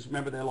panels, because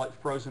remember they're like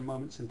frozen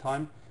moments in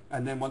time.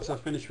 And then once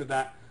I've finished with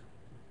that,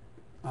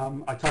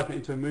 I type it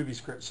into a movie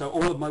script. So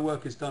all of my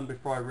work is done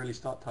before I really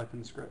start typing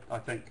the script, I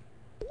think.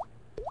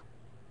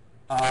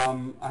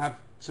 I have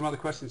some other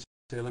questions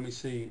here. Let me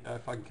see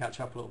if I can catch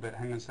up a little bit.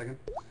 Hang on a second.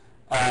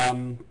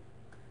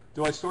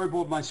 Do I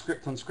storyboard my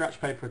script on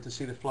scratch paper to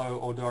see the flow,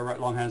 or do I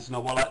write longhand? No,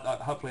 well, that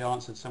hopefully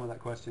answered some of that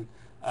question.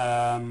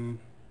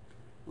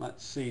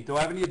 Let's see. Do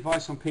I have any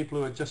advice on people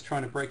who are just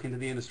trying to break into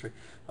the industry?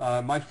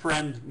 My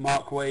friend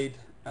Mark Wade,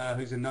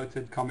 who's a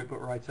noted comic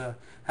book writer,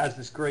 has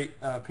this great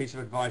piece of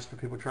advice for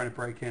people trying to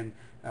break in.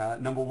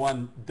 Number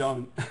one,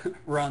 don't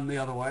run the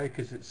other way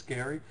because it's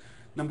scary.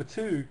 Number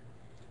two,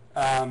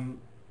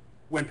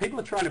 when people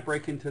are trying to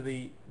break into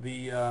the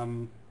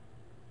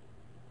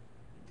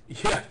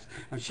yeah,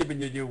 I'm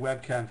shipping you a new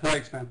webcam.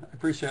 Thanks, man. I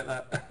appreciate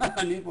that.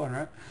 I need one,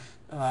 right?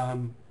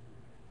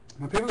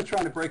 When people are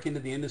trying to break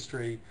into the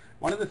industry,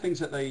 one of the things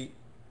that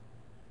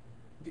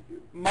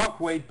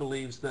Mark Wade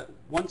believes that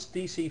once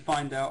DC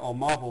find out, or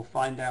Marvel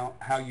find out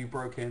how you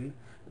broke in,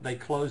 they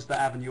close the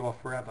avenue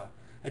off forever.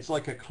 It's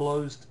like a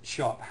closed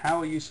shop. How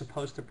are you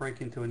supposed to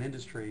break into an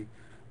industry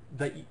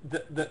that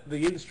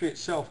the industry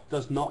itself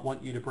does not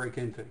want you to break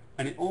into?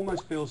 And it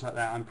almost feels like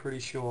that, I'm pretty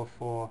sure,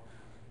 for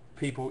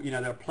people. You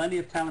know, there are plenty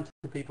of talented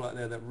people out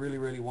there that really,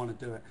 really want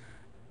to do it.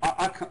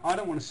 I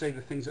don't want to say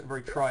the things that are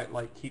very trite,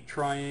 like keep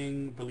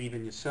trying, believe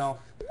in yourself.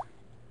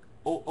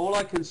 All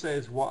I can say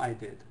is what I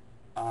did.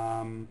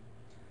 I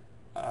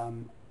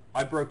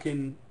broke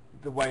in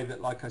the way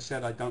that, like I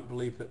said, I don't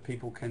believe that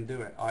people can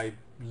do it. I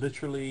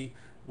literally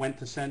went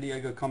to San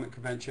Diego Comic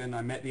Convention.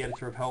 I met the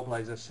editor of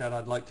Hellblazer, said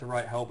I'd like to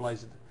write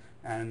Hellblazer,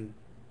 and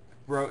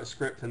wrote a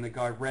script, and the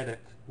guy read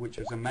it, which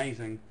was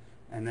amazing,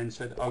 and then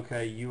said,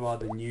 okay, you are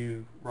the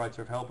new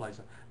writer of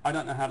Hellblazer. I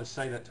don't know how to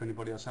say that to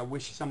anybody else. I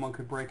wish someone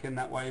could break in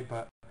that way,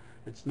 but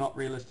it's not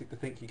realistic to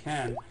think you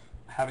can.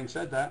 Having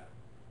said that,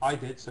 I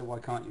did, so why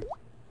can't you?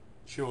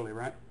 Surely,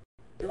 right?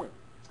 Sure.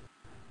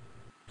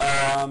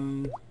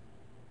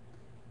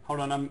 Hold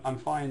on, I'm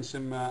finding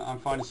some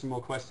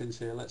more questions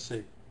here. Let's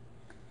see.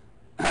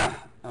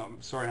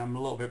 Sorry, I'm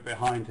a little bit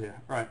behind here.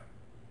 Right.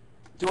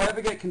 Do I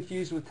ever get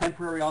confused with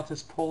temporary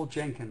artist Paul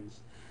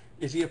Jenkins?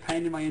 Is he a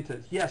pain in my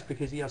internet? Yes,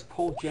 because he has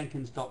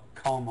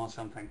pauljenkins.com or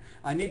something.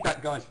 I need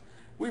that guy.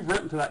 We've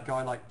written to that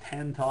guy like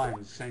 10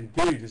 times saying,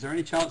 dude, is there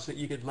any chance that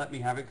you could let me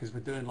have it, because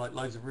we're doing like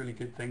loads of really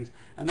good things?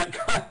 And that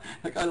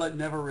guy like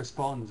never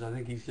responds. I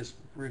think he's just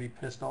really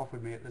pissed off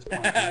with me at this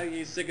point.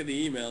 He's sick of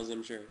the emails,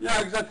 I'm sure. Yeah,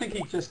 because I think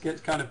he just gets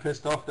kind of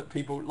pissed off that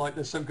people, like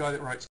there's some guy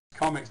that writes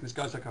comics and this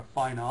guy's like a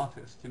fine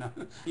artist, you know.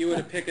 If you were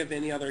to pick up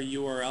any other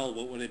URL,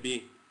 what would it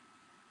be?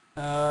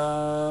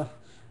 I'm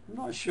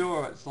not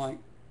sure. It's like,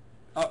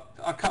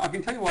 I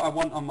can tell you what I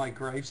want on my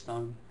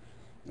gravestone.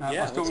 Yeah,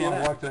 I was talking to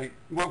my wife today.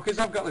 Well, because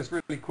I've got this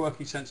really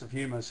quirky sense of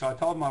humor, so I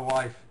told my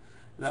wife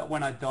that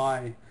when I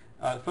die,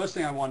 the first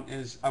thing I want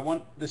is, I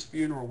want this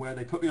funeral where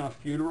they put me on a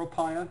funeral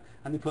pyre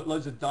and they put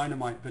loads of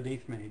dynamite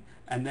beneath me,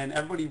 and then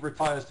everybody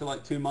retires to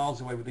like 2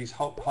 miles away with these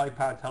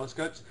high-powered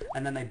telescopes,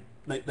 and then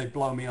they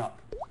blow me up.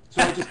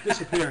 So I just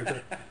disappear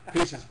into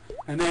pieces.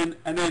 And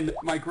then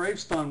my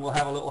gravestone will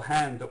have a little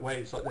hand that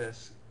waves like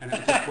this, and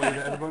it'll just wave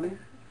at everybody.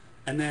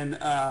 And then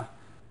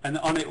and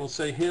on it will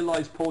say, here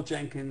lies Paul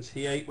Jenkins.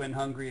 He ate when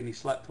hungry and he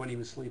slept when he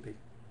was sleepy.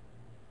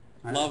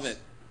 And love it.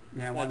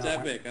 Yeah, that's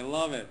epic. I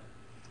love it.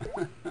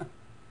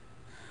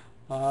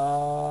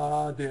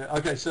 Dear.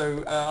 Okay,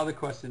 so other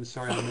questions.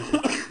 Sorry, I missed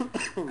it.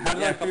 How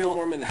did I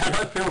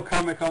feel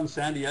Comic-Con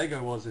San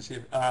Diego was this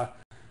year?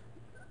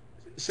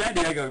 San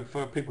Diego,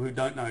 for people who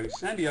don't know,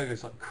 San Diego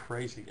is like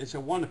crazy. It's a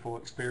wonderful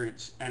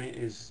experience, and it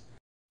is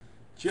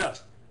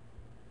just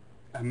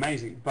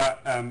amazing.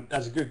 But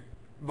as a good,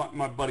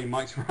 my buddy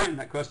Mike's writing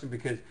that question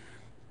because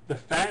the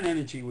fan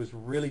energy was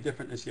really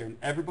different this year, and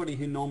everybody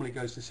who normally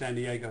goes to San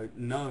Diego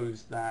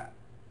knows that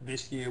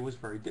this year was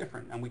very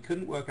different, and we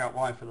couldn't work out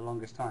why for the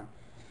longest time.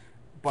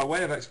 by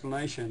way of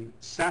explanation,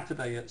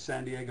 Saturday at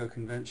San Diego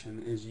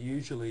Convention is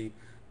usually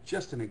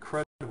just an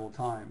incredible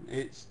time.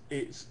 It's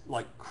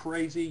like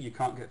crazy. You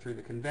can't get through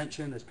the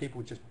convention. There's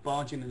people just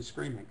barging and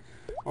screaming.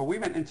 Well, we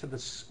went into the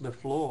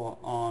floor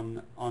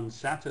on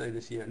Saturday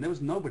this year, and there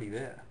was nobody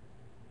there,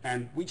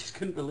 and we just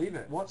couldn't believe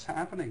it. What's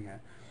happening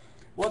here?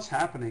 What's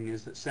happening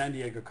is that San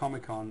Diego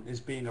Comic-Con is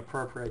being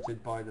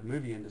appropriated by the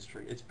movie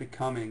industry. It's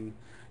becoming,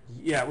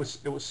 yeah, it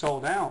was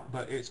sold out,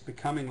 but it's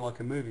becoming like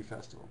a movie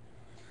festival.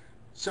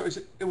 So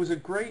it was a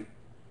great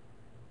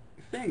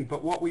thing,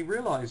 but what we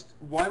realized,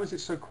 why was it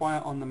so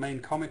quiet on the main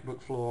comic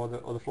book floor,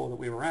 or the floor that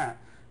we were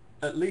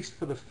at least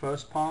for the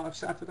first part of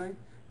Saturday?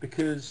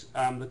 Because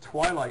the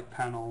Twilight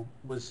panel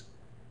was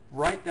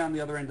right down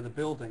the other end of the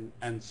building,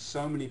 and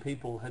so many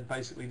people had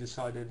basically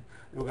decided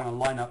they were going to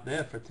line up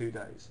there for 2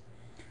 days.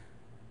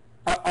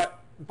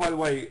 By the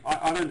way,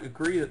 I don't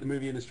agree that the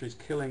movie industry is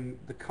killing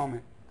the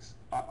comics.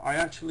 I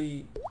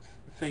actually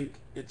think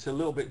it's a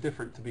little bit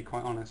different, to be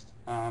quite honest.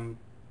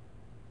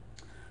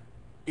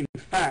 In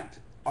fact,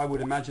 I would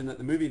imagine that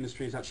the movie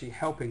industry is actually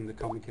helping the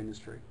comic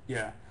industry.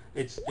 Yeah,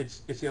 it's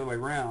the other way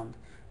around.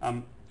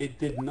 It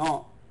did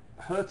not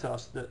hurt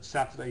us that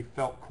Saturday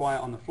felt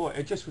quiet on the floor.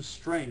 It just was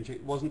strange.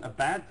 It wasn't a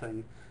bad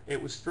thing.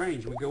 It was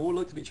strange. We all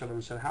looked at each other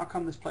and said, how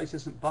come this place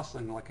isn't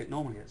bustling like it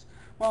normally is?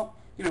 Well,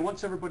 you know,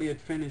 once everybody had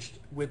finished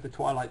with the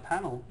Twilight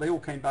panel, they all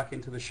came back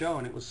into the show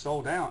and it was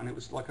sold out and it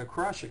was like a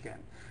crush again.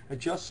 It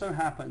just so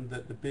happened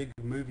that the big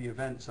movie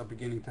events are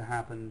beginning to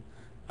happen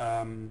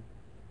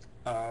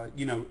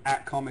you know,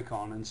 at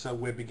Comic-Con, and so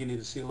we're beginning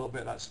to see a little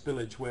bit of that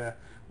spillage where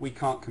we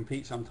can't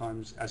compete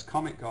sometimes as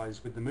comic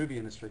guys with the movie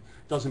industry.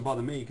 Doesn't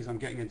bother me because I'm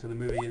getting into the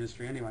movie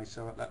industry anyway,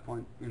 so at that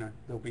point, you know,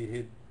 they'll be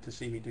here to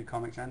see me do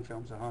comics and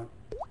films, I hope.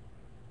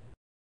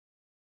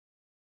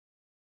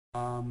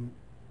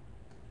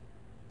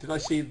 Did I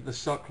see the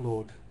Suck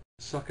Lord?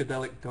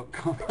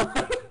 Suckadelic.com.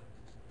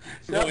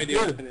 No idea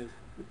what it is.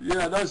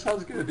 Yeah, that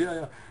sounds good.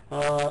 Yeah.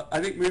 I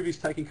think movies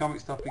taking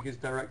comic stuff because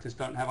directors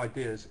don't have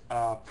ideas.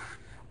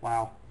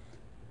 Wow.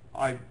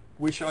 I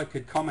wish I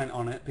could comment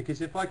on it,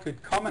 because if I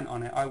could comment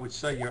on it, I would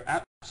say you're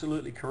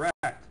absolutely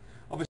correct.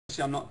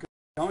 Obviously, I'm not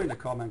going to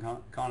comment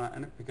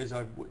on it because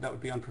that would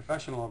be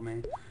unprofessional of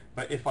me.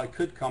 But if I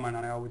could comment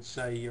on it, I would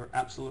say you're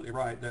absolutely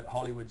right that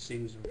Hollywood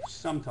seems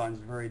sometimes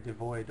very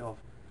devoid of.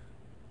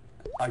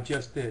 I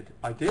just did.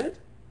 I did?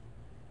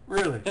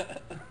 Really?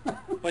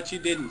 But you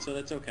didn't, so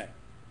that's okay.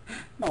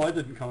 No, I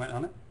didn't comment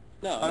on it.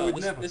 No,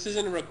 this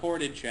isn't a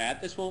recorded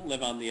chat. This won't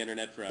live on the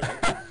internet forever.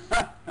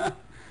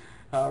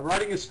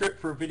 Writing a script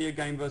for a video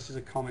game versus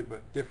a comic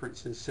book,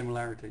 differences,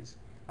 similarities.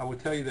 I will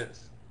tell you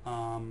this.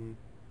 By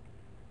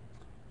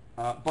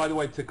the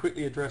way, to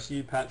quickly address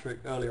you, Patrick,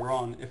 earlier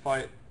on, if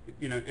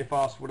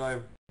asked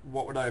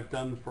what would I have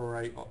done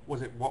for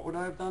what would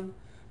I have done?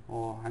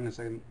 Or hang on a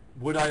second,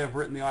 would I have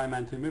written the Iron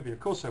Man 2 movie? Of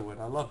course I would.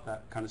 I love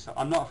that kind of stuff.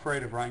 I'm not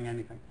afraid of writing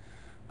anything.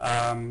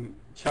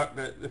 Chuck,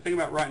 the thing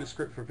about writing a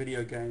script for a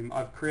video game,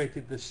 I've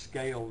created this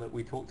scale that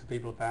we talk to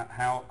people about,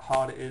 how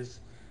hard it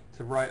is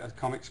to write a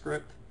comic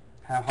script,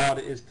 how hard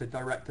it is to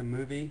direct a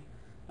movie,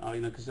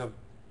 because I'm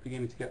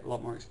beginning to get a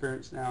lot more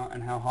experience now,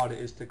 and how hard it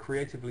is to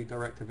creatively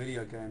direct a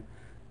video game.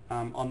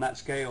 On that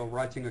scale,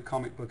 writing a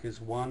comic book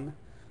is 1,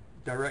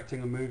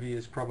 directing a movie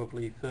is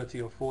probably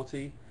 30 or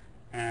 40,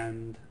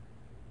 and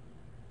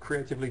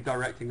creatively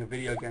directing a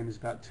video game is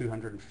about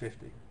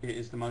 250. It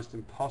is the most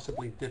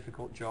impossibly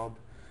difficult job.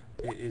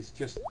 It is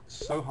just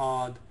so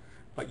hard,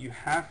 but you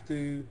have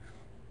to,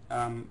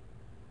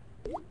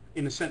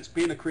 in a sense,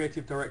 being a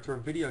creative director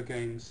of video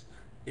games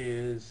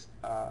is,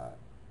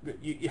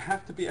 you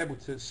have to be able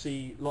to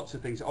see lots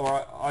of things.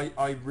 Or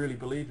I really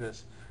believe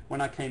this. When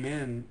I came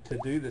in to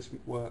do this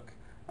work,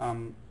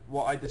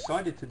 what I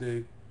decided to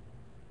do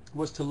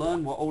was to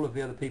learn what all of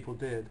the other people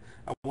did.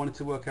 I wanted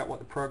to work out what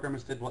the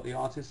programmers did, what the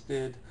artists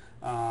did.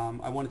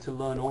 I wanted to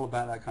learn all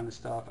about that kind of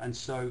stuff. And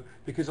so,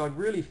 because I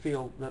really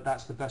feel that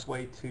that's the best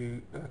way to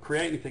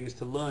create anything, is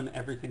to learn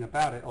everything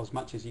about it, or as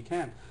much as you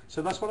can.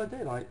 So that's what I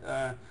did.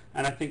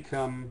 And I think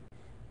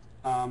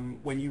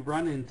when you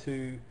run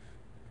into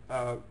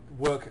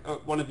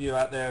work, one of you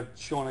out there,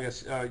 Sean, I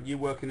guess, you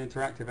work in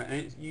interactive,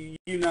 and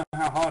you know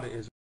how hard it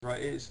is. Right,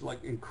 it's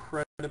like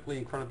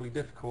incredibly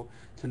difficult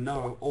to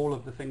know all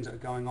of the things that are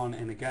going on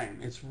in a game.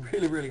 It's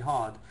really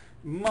hard,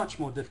 much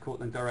more difficult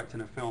than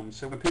directing a film.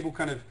 So when people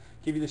kind of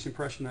give you this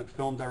impression that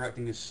film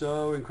directing is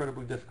so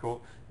incredibly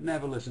difficult,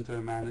 never listen to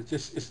them, man.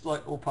 It's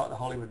like all part of the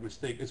Hollywood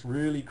mystique. It's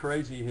really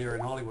crazy here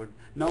in Hollywood.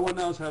 No one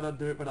knows how to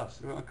do it but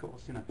us, of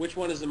course. Which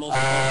one is the most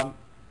fun?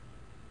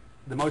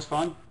 The most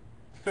fun?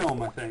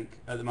 Film, I think,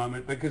 at the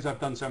moment, because I've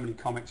done so many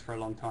comics for a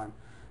long time.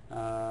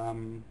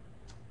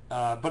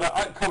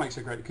 But comics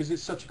are great because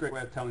it's such a great way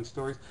of telling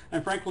stories.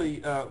 And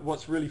frankly,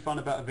 what's really fun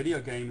about a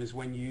video game is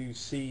when you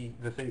see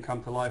the thing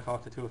come to life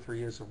after 2 or 3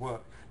 years of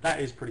work.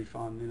 That is pretty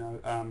fun.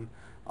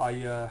 I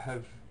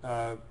have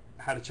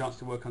had a chance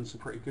to work on some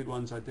pretty good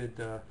ones. I did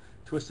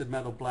Twisted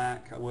Metal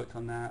Black. I worked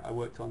on that. I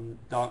worked on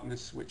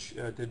Darkness, which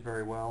did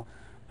very well.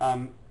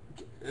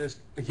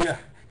 Yeah,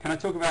 can I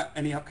talk about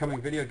any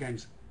upcoming video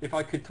games? if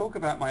I could talk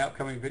about my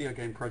upcoming video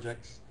game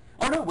projects.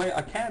 Oh no, wait,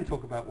 I can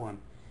talk about one.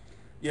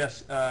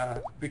 Yes,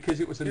 because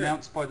it was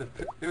announced by the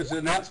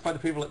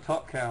people at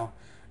Top Cow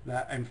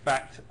that in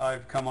fact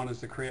I've come on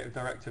as the creative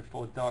director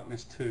for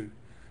Darkness 2.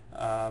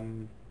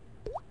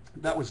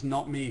 That was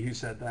not me who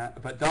said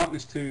that, but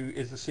Darkness 2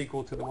 is the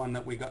sequel to the one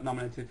that we got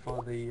nominated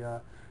for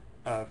the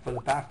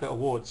BAFTA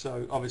award.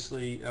 So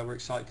obviously we're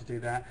excited to do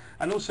that.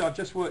 And also I've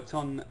just worked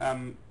on,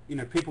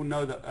 people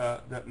know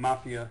that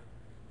Mafia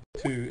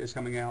 2 is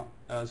coming out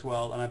as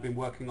well, and I've been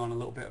working on a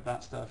little bit of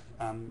that stuff,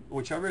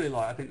 which I really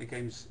like. I think the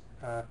game's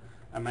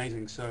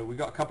amazing. So we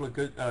got a couple of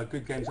good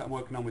games that I'm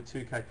working on with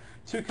 2K.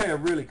 2K are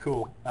really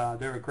cool.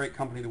 They're a great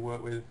company to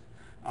work with.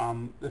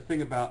 The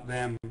thing about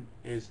them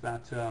is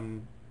that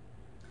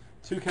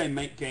 2K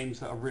make games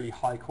that are really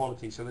high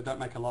quality, so they don't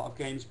make a lot of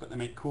games, but they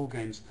make cool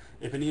games.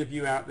 If any of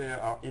you out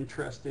there are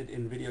interested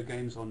in video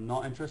games or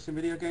not interested in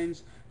video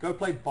games, go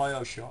play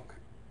BioShock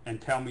and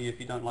tell me if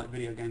you don't like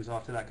video games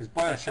after that, because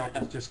BioShock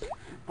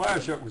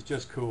was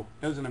just cool.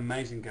 It was an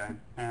amazing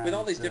game. And, with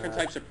all these different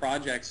types of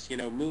projects,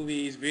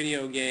 movies,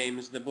 video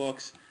games, the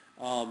books,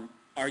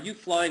 are you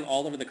flying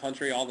all over the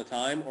country all the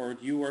time, or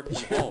do you work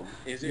from home?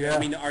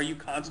 Are you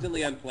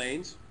constantly on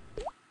planes?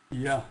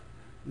 Yeah.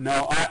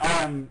 No,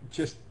 I am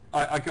just,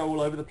 I go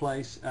all over the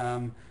place.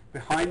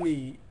 Behind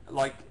me,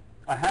 I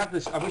have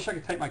this, I wish I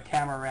could take my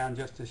camera around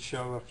just to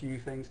show a few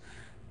things.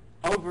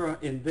 Over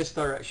in this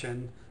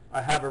direction,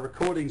 I have a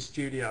recording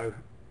studio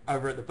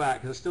over at the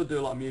back, because I still do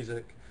a lot of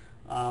music.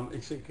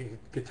 It's a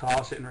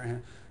guitar sitting right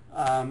here.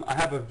 I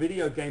have a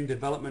video game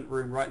development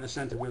room right in the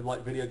center with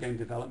video game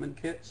development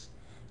kits.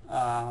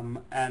 Can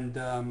I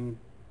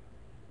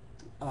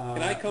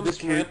come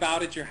camp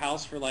out at your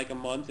house for a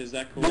month? Is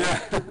that cool? Yeah.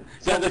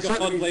 Sounds like a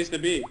fun place to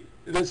be.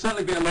 There's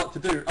certainly be a lot to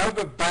do.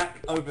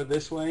 Over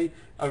this way,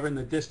 over in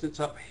the distance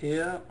up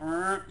here,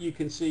 you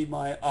can see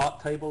my art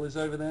table is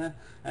over there.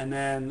 And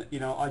then,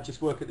 I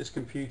just work at this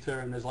computer,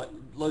 and there's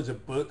loads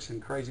of books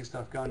and crazy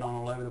stuff going on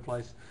all over the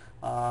place.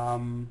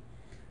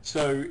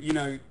 So,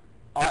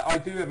 I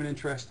do have an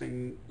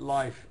interesting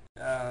life.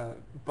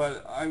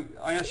 But I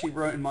actually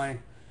wrote in my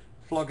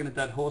Flogging a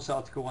Dead Horse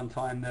article one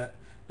time that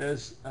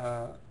there's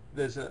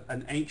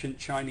an ancient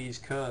Chinese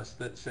curse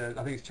that says,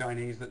 I think it's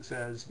Chinese, that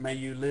says, "May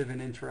you live in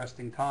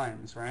interesting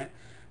times," right?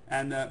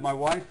 And my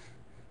wife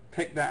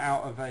picked that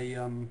out of a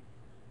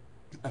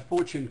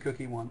fortune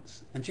cookie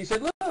once, and she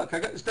said, "Look, I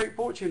got this great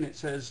fortune. It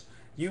says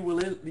you will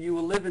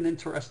live in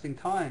interesting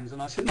times." And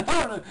I said,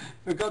 "No,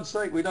 for God's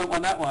sake, we don't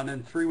want that one."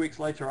 And 3 weeks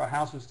later, our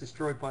house was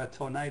destroyed by a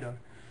tornado.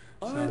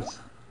 So,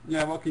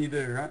 yeah, what can you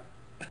do, right?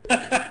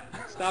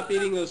 Stop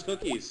eating those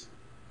cookies.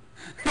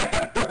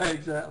 Right,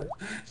 exactly.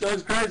 So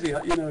it's crazy.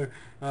 I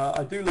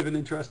do live in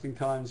interesting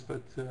times,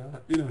 but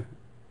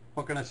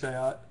what can I say?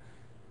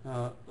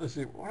 Let's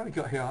see. What have we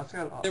got here?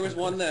 There was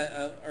one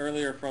that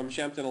earlier from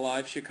Shempton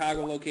Alive,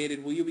 Chicago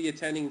located. Will you be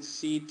attending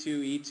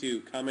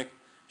C2E2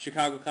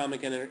 Chicago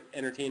Comic and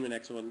Entertainment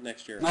Expo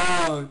next year?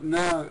 No.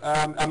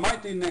 I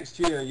might do next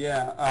year.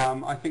 Yeah.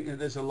 I think that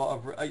there's a lot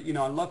of. I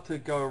love to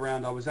go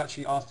around. I was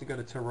actually asked to go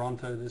to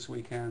Toronto this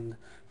weekend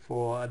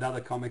for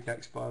another comic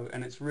expo,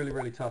 and it's really,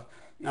 really tough.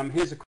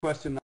 Here's a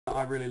question that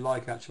I really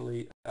like,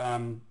 actually.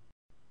 Yeah,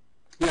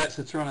 it's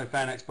the Toronto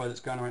Fan Expo that's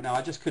going on right now.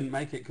 I just couldn't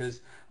make it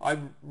because I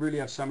really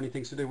have so many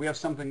things to do. We have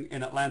something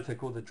in Atlanta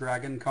called the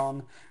Dragon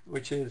Con,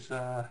 which is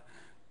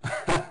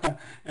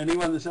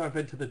anyone that's ever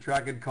been to the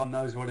Dragon Con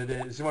knows what it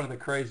is. It's one of the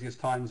craziest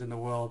times in the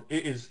world.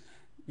 It is.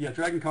 Yeah,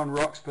 Dragon Con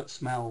rocks but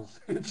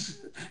smells.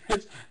 It's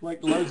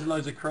like loads and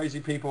loads of crazy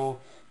people.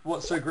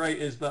 What's so great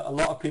is that a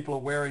lot of people are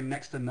wearing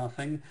next to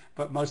nothing,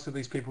 but most of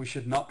these people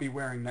should not be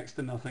wearing next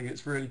to nothing.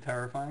 It's really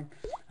terrifying.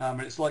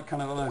 And it's like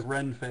kind of one of those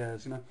Ren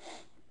fairs,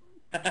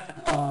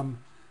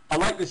 I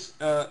like this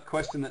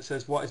question that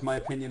says, what is my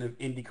opinion of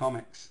indie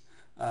comics?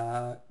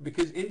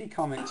 Because indie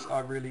comics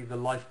are really the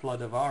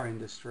lifeblood of our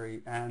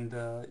industry, and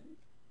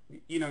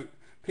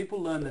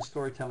people learn their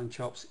storytelling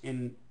chops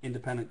in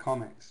independent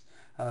comics,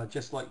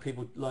 just like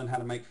people learn how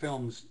to make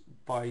films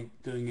by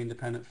doing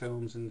independent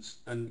films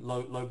and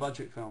low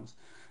budget films.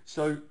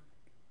 So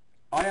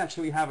I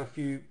actually have a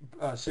few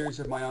series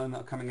of my own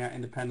that are coming out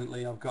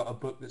independently. I've got a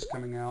book that's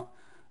coming out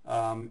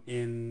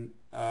in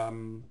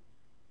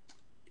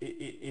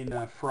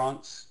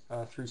France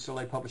through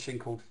Soleil Publishing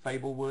called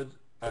Fablewood.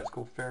 It's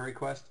called Fairy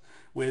Quest,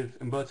 with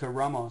Humberto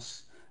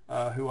Ramos,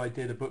 who I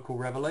did a book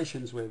called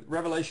Revelations with.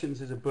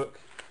 Revelations is a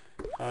book,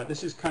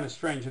 this is kind of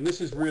strange, and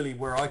this is really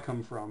where I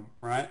come from,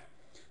 right?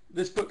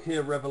 This book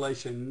here,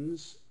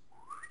 Revelations,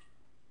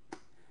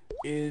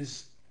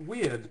 is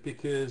weird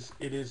because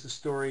it is the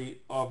story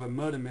of a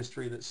murder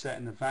mystery that's set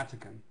in the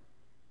Vatican.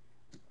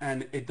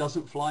 And it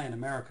doesn't fly in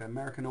America.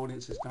 American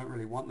audiences don't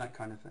really want that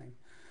kind of thing.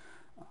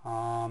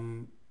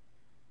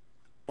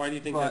 Why do you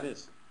think that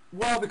is?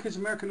 Well, because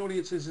American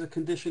audiences are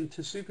conditioned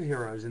to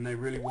superheroes, and they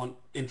really want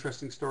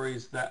interesting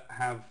stories that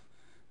have,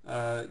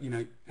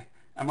 am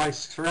I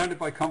surrounded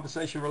by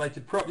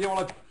conversation-related prop?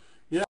 Yeah,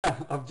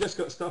 I've just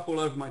got stuff all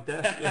over my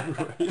desk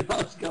everywhere. You know, I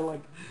was kind of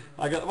like,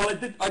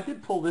 I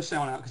did pull this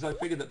one out because I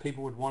figured that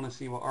people would want to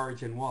see what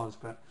Origin was,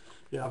 but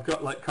yeah, I've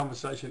got like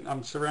conversation.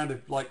 I'm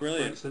surrounded, like,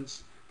 Brilliant.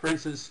 for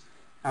instance,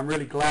 I'm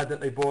really glad that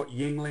they brought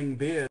Yingling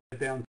beer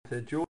down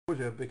to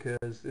Georgia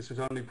because this was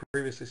only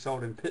previously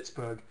sold in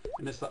Pittsburgh,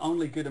 and it's the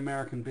only good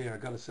American beer, I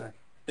gotta say.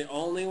 The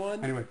only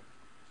one? Anyway,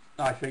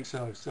 I think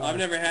so. So I've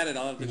never had it.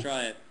 I'll have to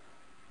try it.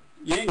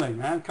 Yingling,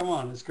 man, come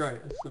on, it's great.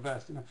 It's the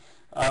best, you know.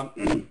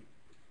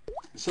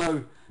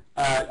 So,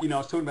 you know, I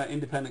was talking about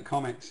independent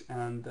comics,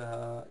 and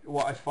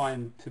what I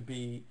find to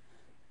be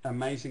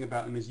amazing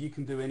about them is you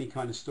can do any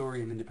kind of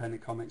story in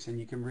independent comics, and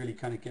you can really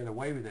kind of get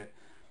away with it.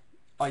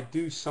 I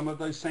do some of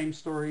those same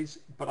stories,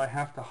 but I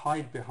have to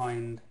hide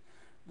behind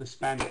the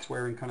spandex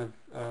wearing kind of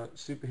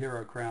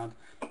superhero crowd.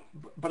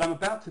 But I'm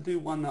about to do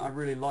one that I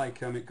really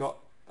like. It got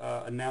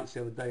announced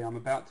the other day. I'm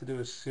about to do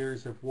a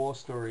series of war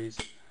stories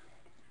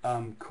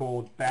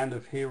called Band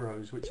of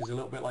Heroes, which is a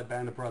little bit like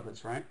Band of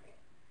Brothers, right?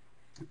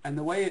 And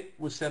the way it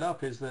was set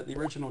up is that the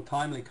original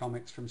Timely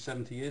comics from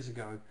 70 years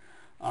ago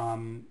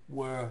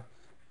were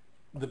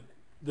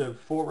the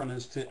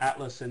forerunners to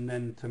Atlas and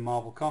then to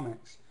Marvel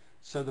Comics.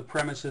 So the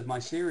premise of my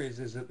series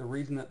is that the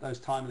reason that those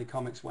Timely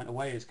comics went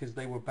away is because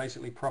they were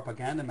basically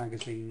propaganda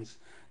magazines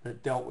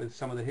that dealt with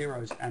some of the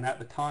heroes, and at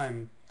the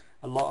time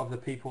a lot of the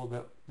people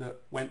that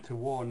went to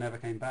war never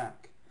came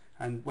back,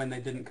 and when they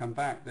didn't come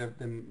back,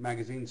 the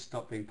magazines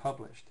stopped being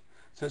published.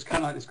 So it's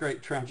kind of like this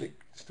great tragic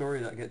story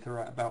that I get to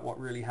write about what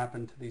really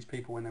happened to these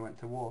people when they went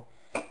to war.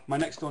 My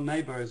next door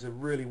neighbor is a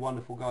really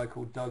wonderful guy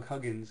called Doug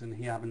Huggins, and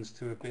he happens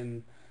to have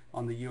been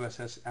on the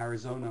USS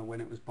Arizona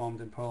when it was bombed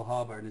in Pearl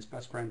Harbor, and his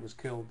best friend was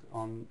killed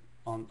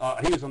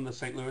he was on the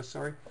St. Louis,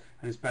 sorry,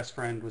 and his best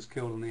friend was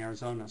killed on the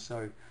Arizona.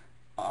 So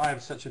I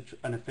have such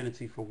an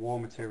affinity for war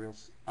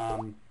materials.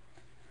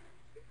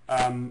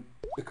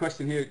 The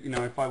question here, you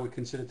know, if I would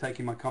consider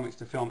taking my comics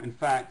to film. In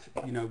fact,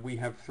 you know, we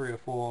have 3 or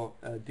 4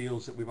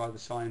 deals that we've either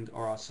signed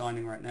or are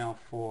signing right now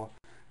for,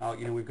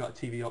 you know, we've got a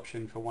TV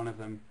option for one of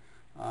them.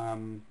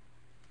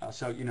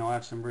 So, you know, I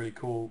have some really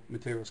cool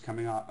materials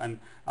coming up, and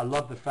I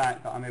love the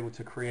fact that I'm able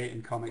to create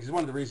in comics. It's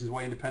one of the reasons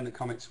why independent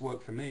comics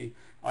work for me.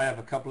 I have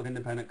a couple of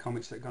independent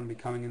comics that are going to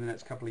be coming in the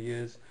next couple of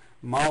years.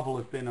 Marvel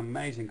has been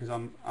amazing because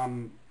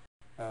I'm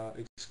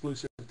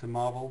exclusive to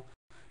Marvel,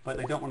 but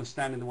they don't want to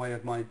stand in the way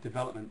of my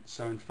development.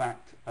 So in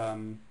fact,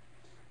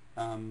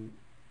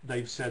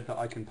 they've said that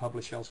I can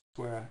publish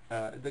elsewhere.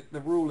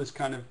 The rule is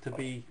kind of to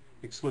be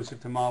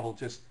exclusive to Marvel,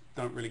 just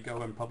don't really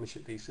go and publish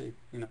at DC.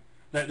 You know,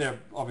 they're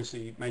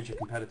obviously major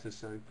competitors,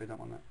 so they don't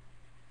want that.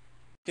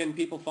 Can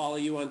people follow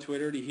you on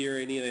Twitter to hear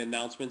any of the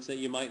announcements that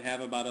you might have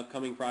about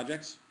upcoming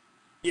projects?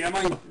 Yeah,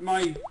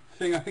 my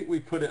thing, I think we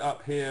put it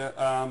up here.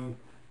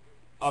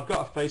 I've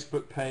got a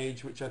Facebook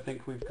page, which I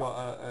think we've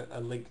got a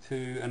link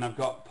to, and I've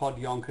got Pod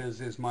Yonkers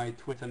is my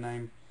Twitter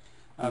name.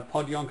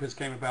 Pod Yonkers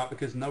came about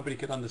because nobody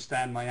could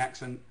understand my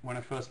accent when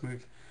I first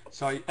moved.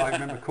 So I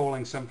remember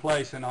calling some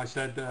place and I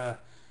said,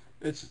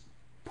 it's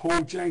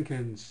Paul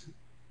Jenkins.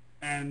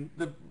 And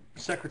the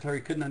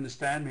secretary couldn't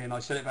understand me, and I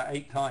said it about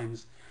 8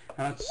 times.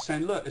 And I was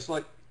saying, look, it's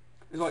like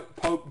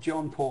Pope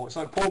John Paul. It's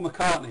like Paul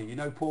McCartney. You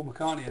know who Paul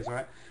McCartney is,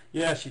 right?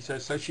 Yeah, she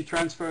says. So she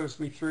transfers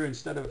me through,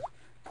 instead of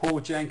Paul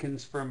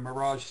Jenkins from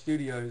Mirage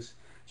Studios,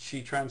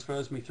 she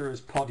transfers me through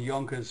as Pod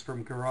Yonkers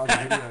from Garage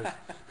Videos.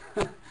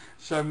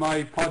 So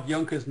my Pod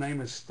Yonkers name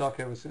is stuck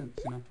ever since,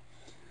 you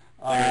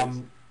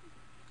know.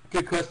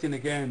 Good question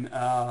again.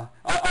 I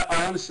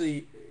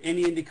honestly,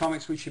 any indie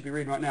comics we should be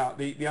reading right now,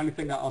 the only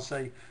thing that I'll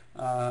say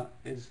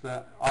is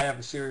that I have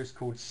a series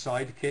called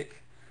Sidekick,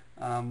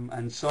 and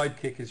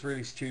Sidekick is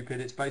really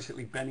stupid. It's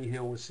basically Benny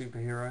Hill with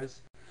superheroes,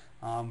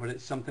 but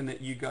it's something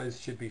that you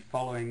guys should be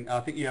following. I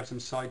think you have some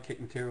Sidekick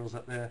materials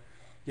up there.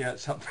 Yeah,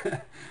 it's up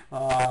there.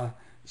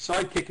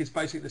 Sidekick is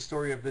basically the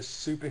story of this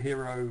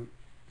superhero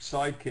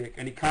sidekick,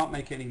 and he can't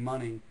make any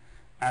money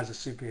as a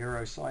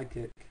superhero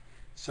sidekick.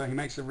 So he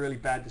makes a really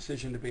bad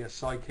decision to be a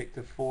sidekick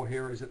to 4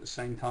 heroes at the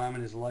same time,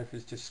 and his life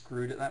is just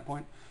screwed at that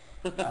point.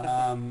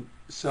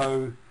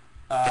 So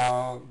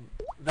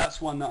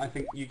that's one that I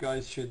think you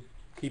guys should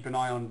keep an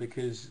eye on,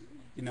 because,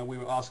 you know, we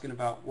were asking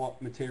about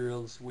what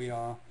materials we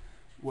are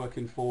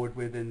working forward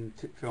with in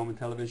film and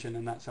television,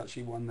 and that's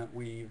actually one that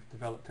we've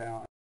developed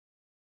out.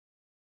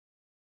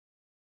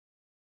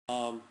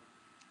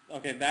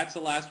 Okay, that's the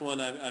last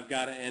one I've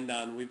got to end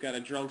on. We've got a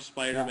drunk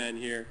Spider-Man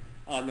here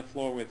on the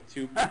floor with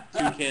two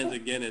cans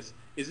of Guinness.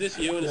 Is this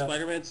you in a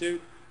Spider-Man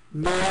suit?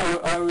 No,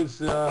 I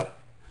was,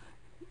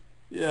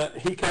 yeah,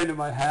 he came to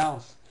my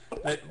house.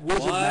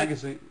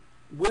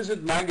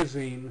 Wizard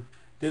Magazine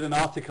did an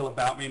article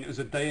about me, and it was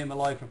a day in the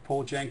life of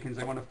Paul Jenkins.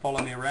 They wanted to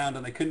follow me around,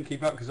 and they couldn't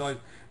keep up because I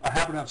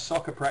happened to have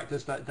soccer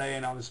practice that day,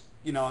 and I was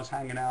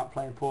hanging out,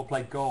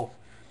 played golf.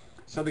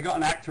 So they got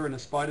an actor in a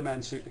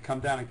Spider-Man suit to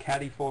come down and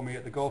caddy for me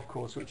at the golf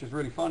course, which was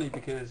really funny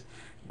because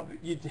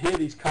you'd hear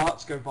these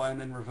carts go by and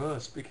then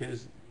reverse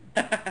because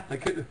they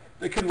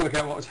couldn't work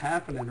out what was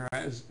happening,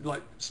 right? It was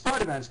like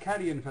Spider-Man's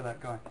caddying for that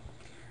guy.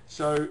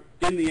 So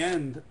in the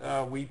end,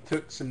 we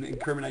took some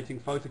incriminating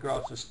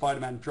photographs of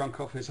Spider-Man drunk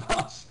off his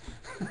ass,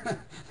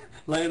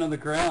 laying on the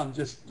ground,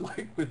 just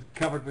like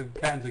covered with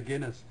cans of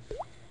Guinness.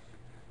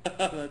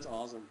 That's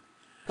awesome.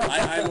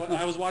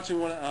 I was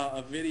watching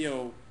a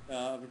video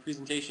of a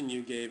presentation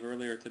you gave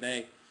earlier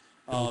today,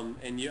 and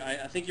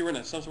I think you were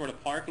in some sort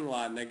of parking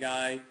lot, and a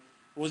guy,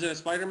 was it a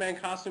Spider-Man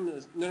costume?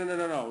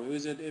 No. It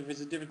was a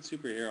different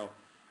superhero.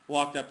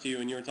 Walked up to you,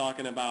 and you were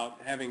talking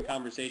about having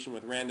conversation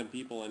with random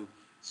people in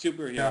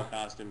superhero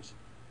costumes.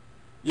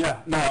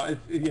 Yeah, no,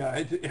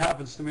 it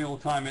happens to me all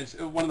the time. It's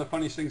one of the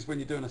funniest things when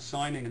you're doing a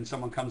signing and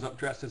someone comes up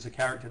dressed as a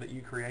character that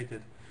you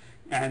created,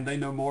 and they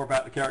know more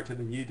about the character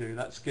than you do.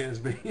 That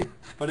scares me,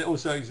 but it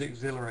also is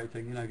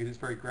exhilarating, you know, because it's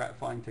very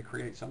gratifying to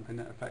create something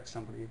that affects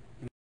somebody. You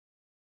know.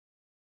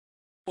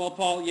 Well,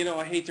 Paul, you know,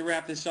 I hate to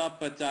wrap this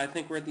up, but I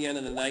think we're at the end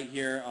of the night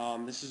here.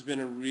 This has been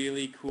a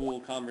really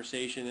cool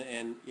conversation,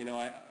 and you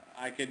know,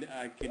 I could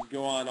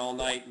go on all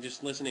night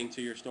just listening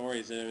to your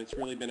stories, and it's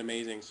really been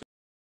amazing.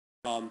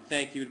 So,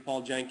 thank you to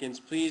Paul Jenkins.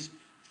 Please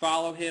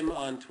follow him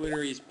on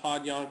Twitter. He's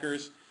Pod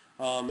Yonkers,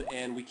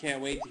 and we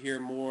can't wait to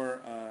hear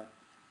more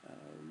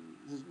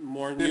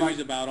news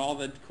about all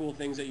the cool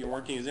things that you're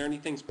working. Is there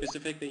anything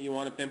specific that you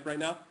want to pimp right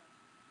now?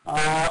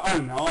 I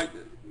don't know.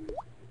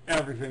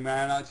 Everything,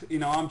 man. You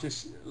know, I'm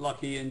just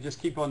lucky, and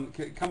just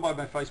come by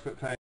my Facebook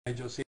page.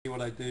 You'll see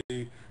what I do.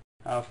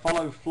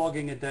 Follow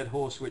Flogging a Dead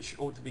Horse, which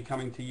ought to be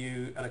coming to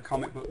you at a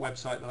comic book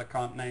website that I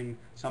can't name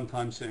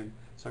sometime soon.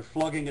 So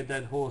Flogging a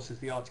Dead Horse is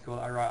the article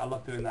that I write. I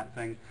love doing that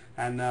thing.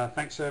 And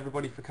thanks to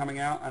everybody for coming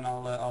out, and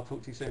I'll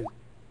talk to you soon.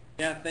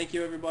 Yeah, thank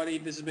you, everybody.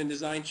 This has been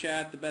Design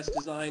Chat, the best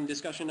design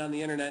discussion on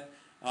the internet.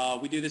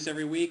 We do this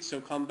every week, so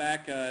come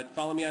back.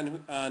 Follow me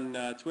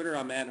on Twitter.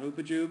 I'm at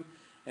Hoopajube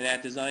and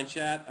at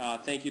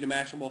DesignChat. Thank you to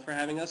Mashable for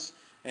having us,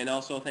 and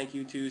also thank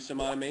you to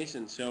Samana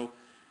Mason. So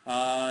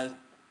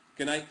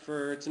good night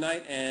for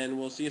tonight, and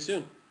we'll see you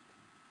soon.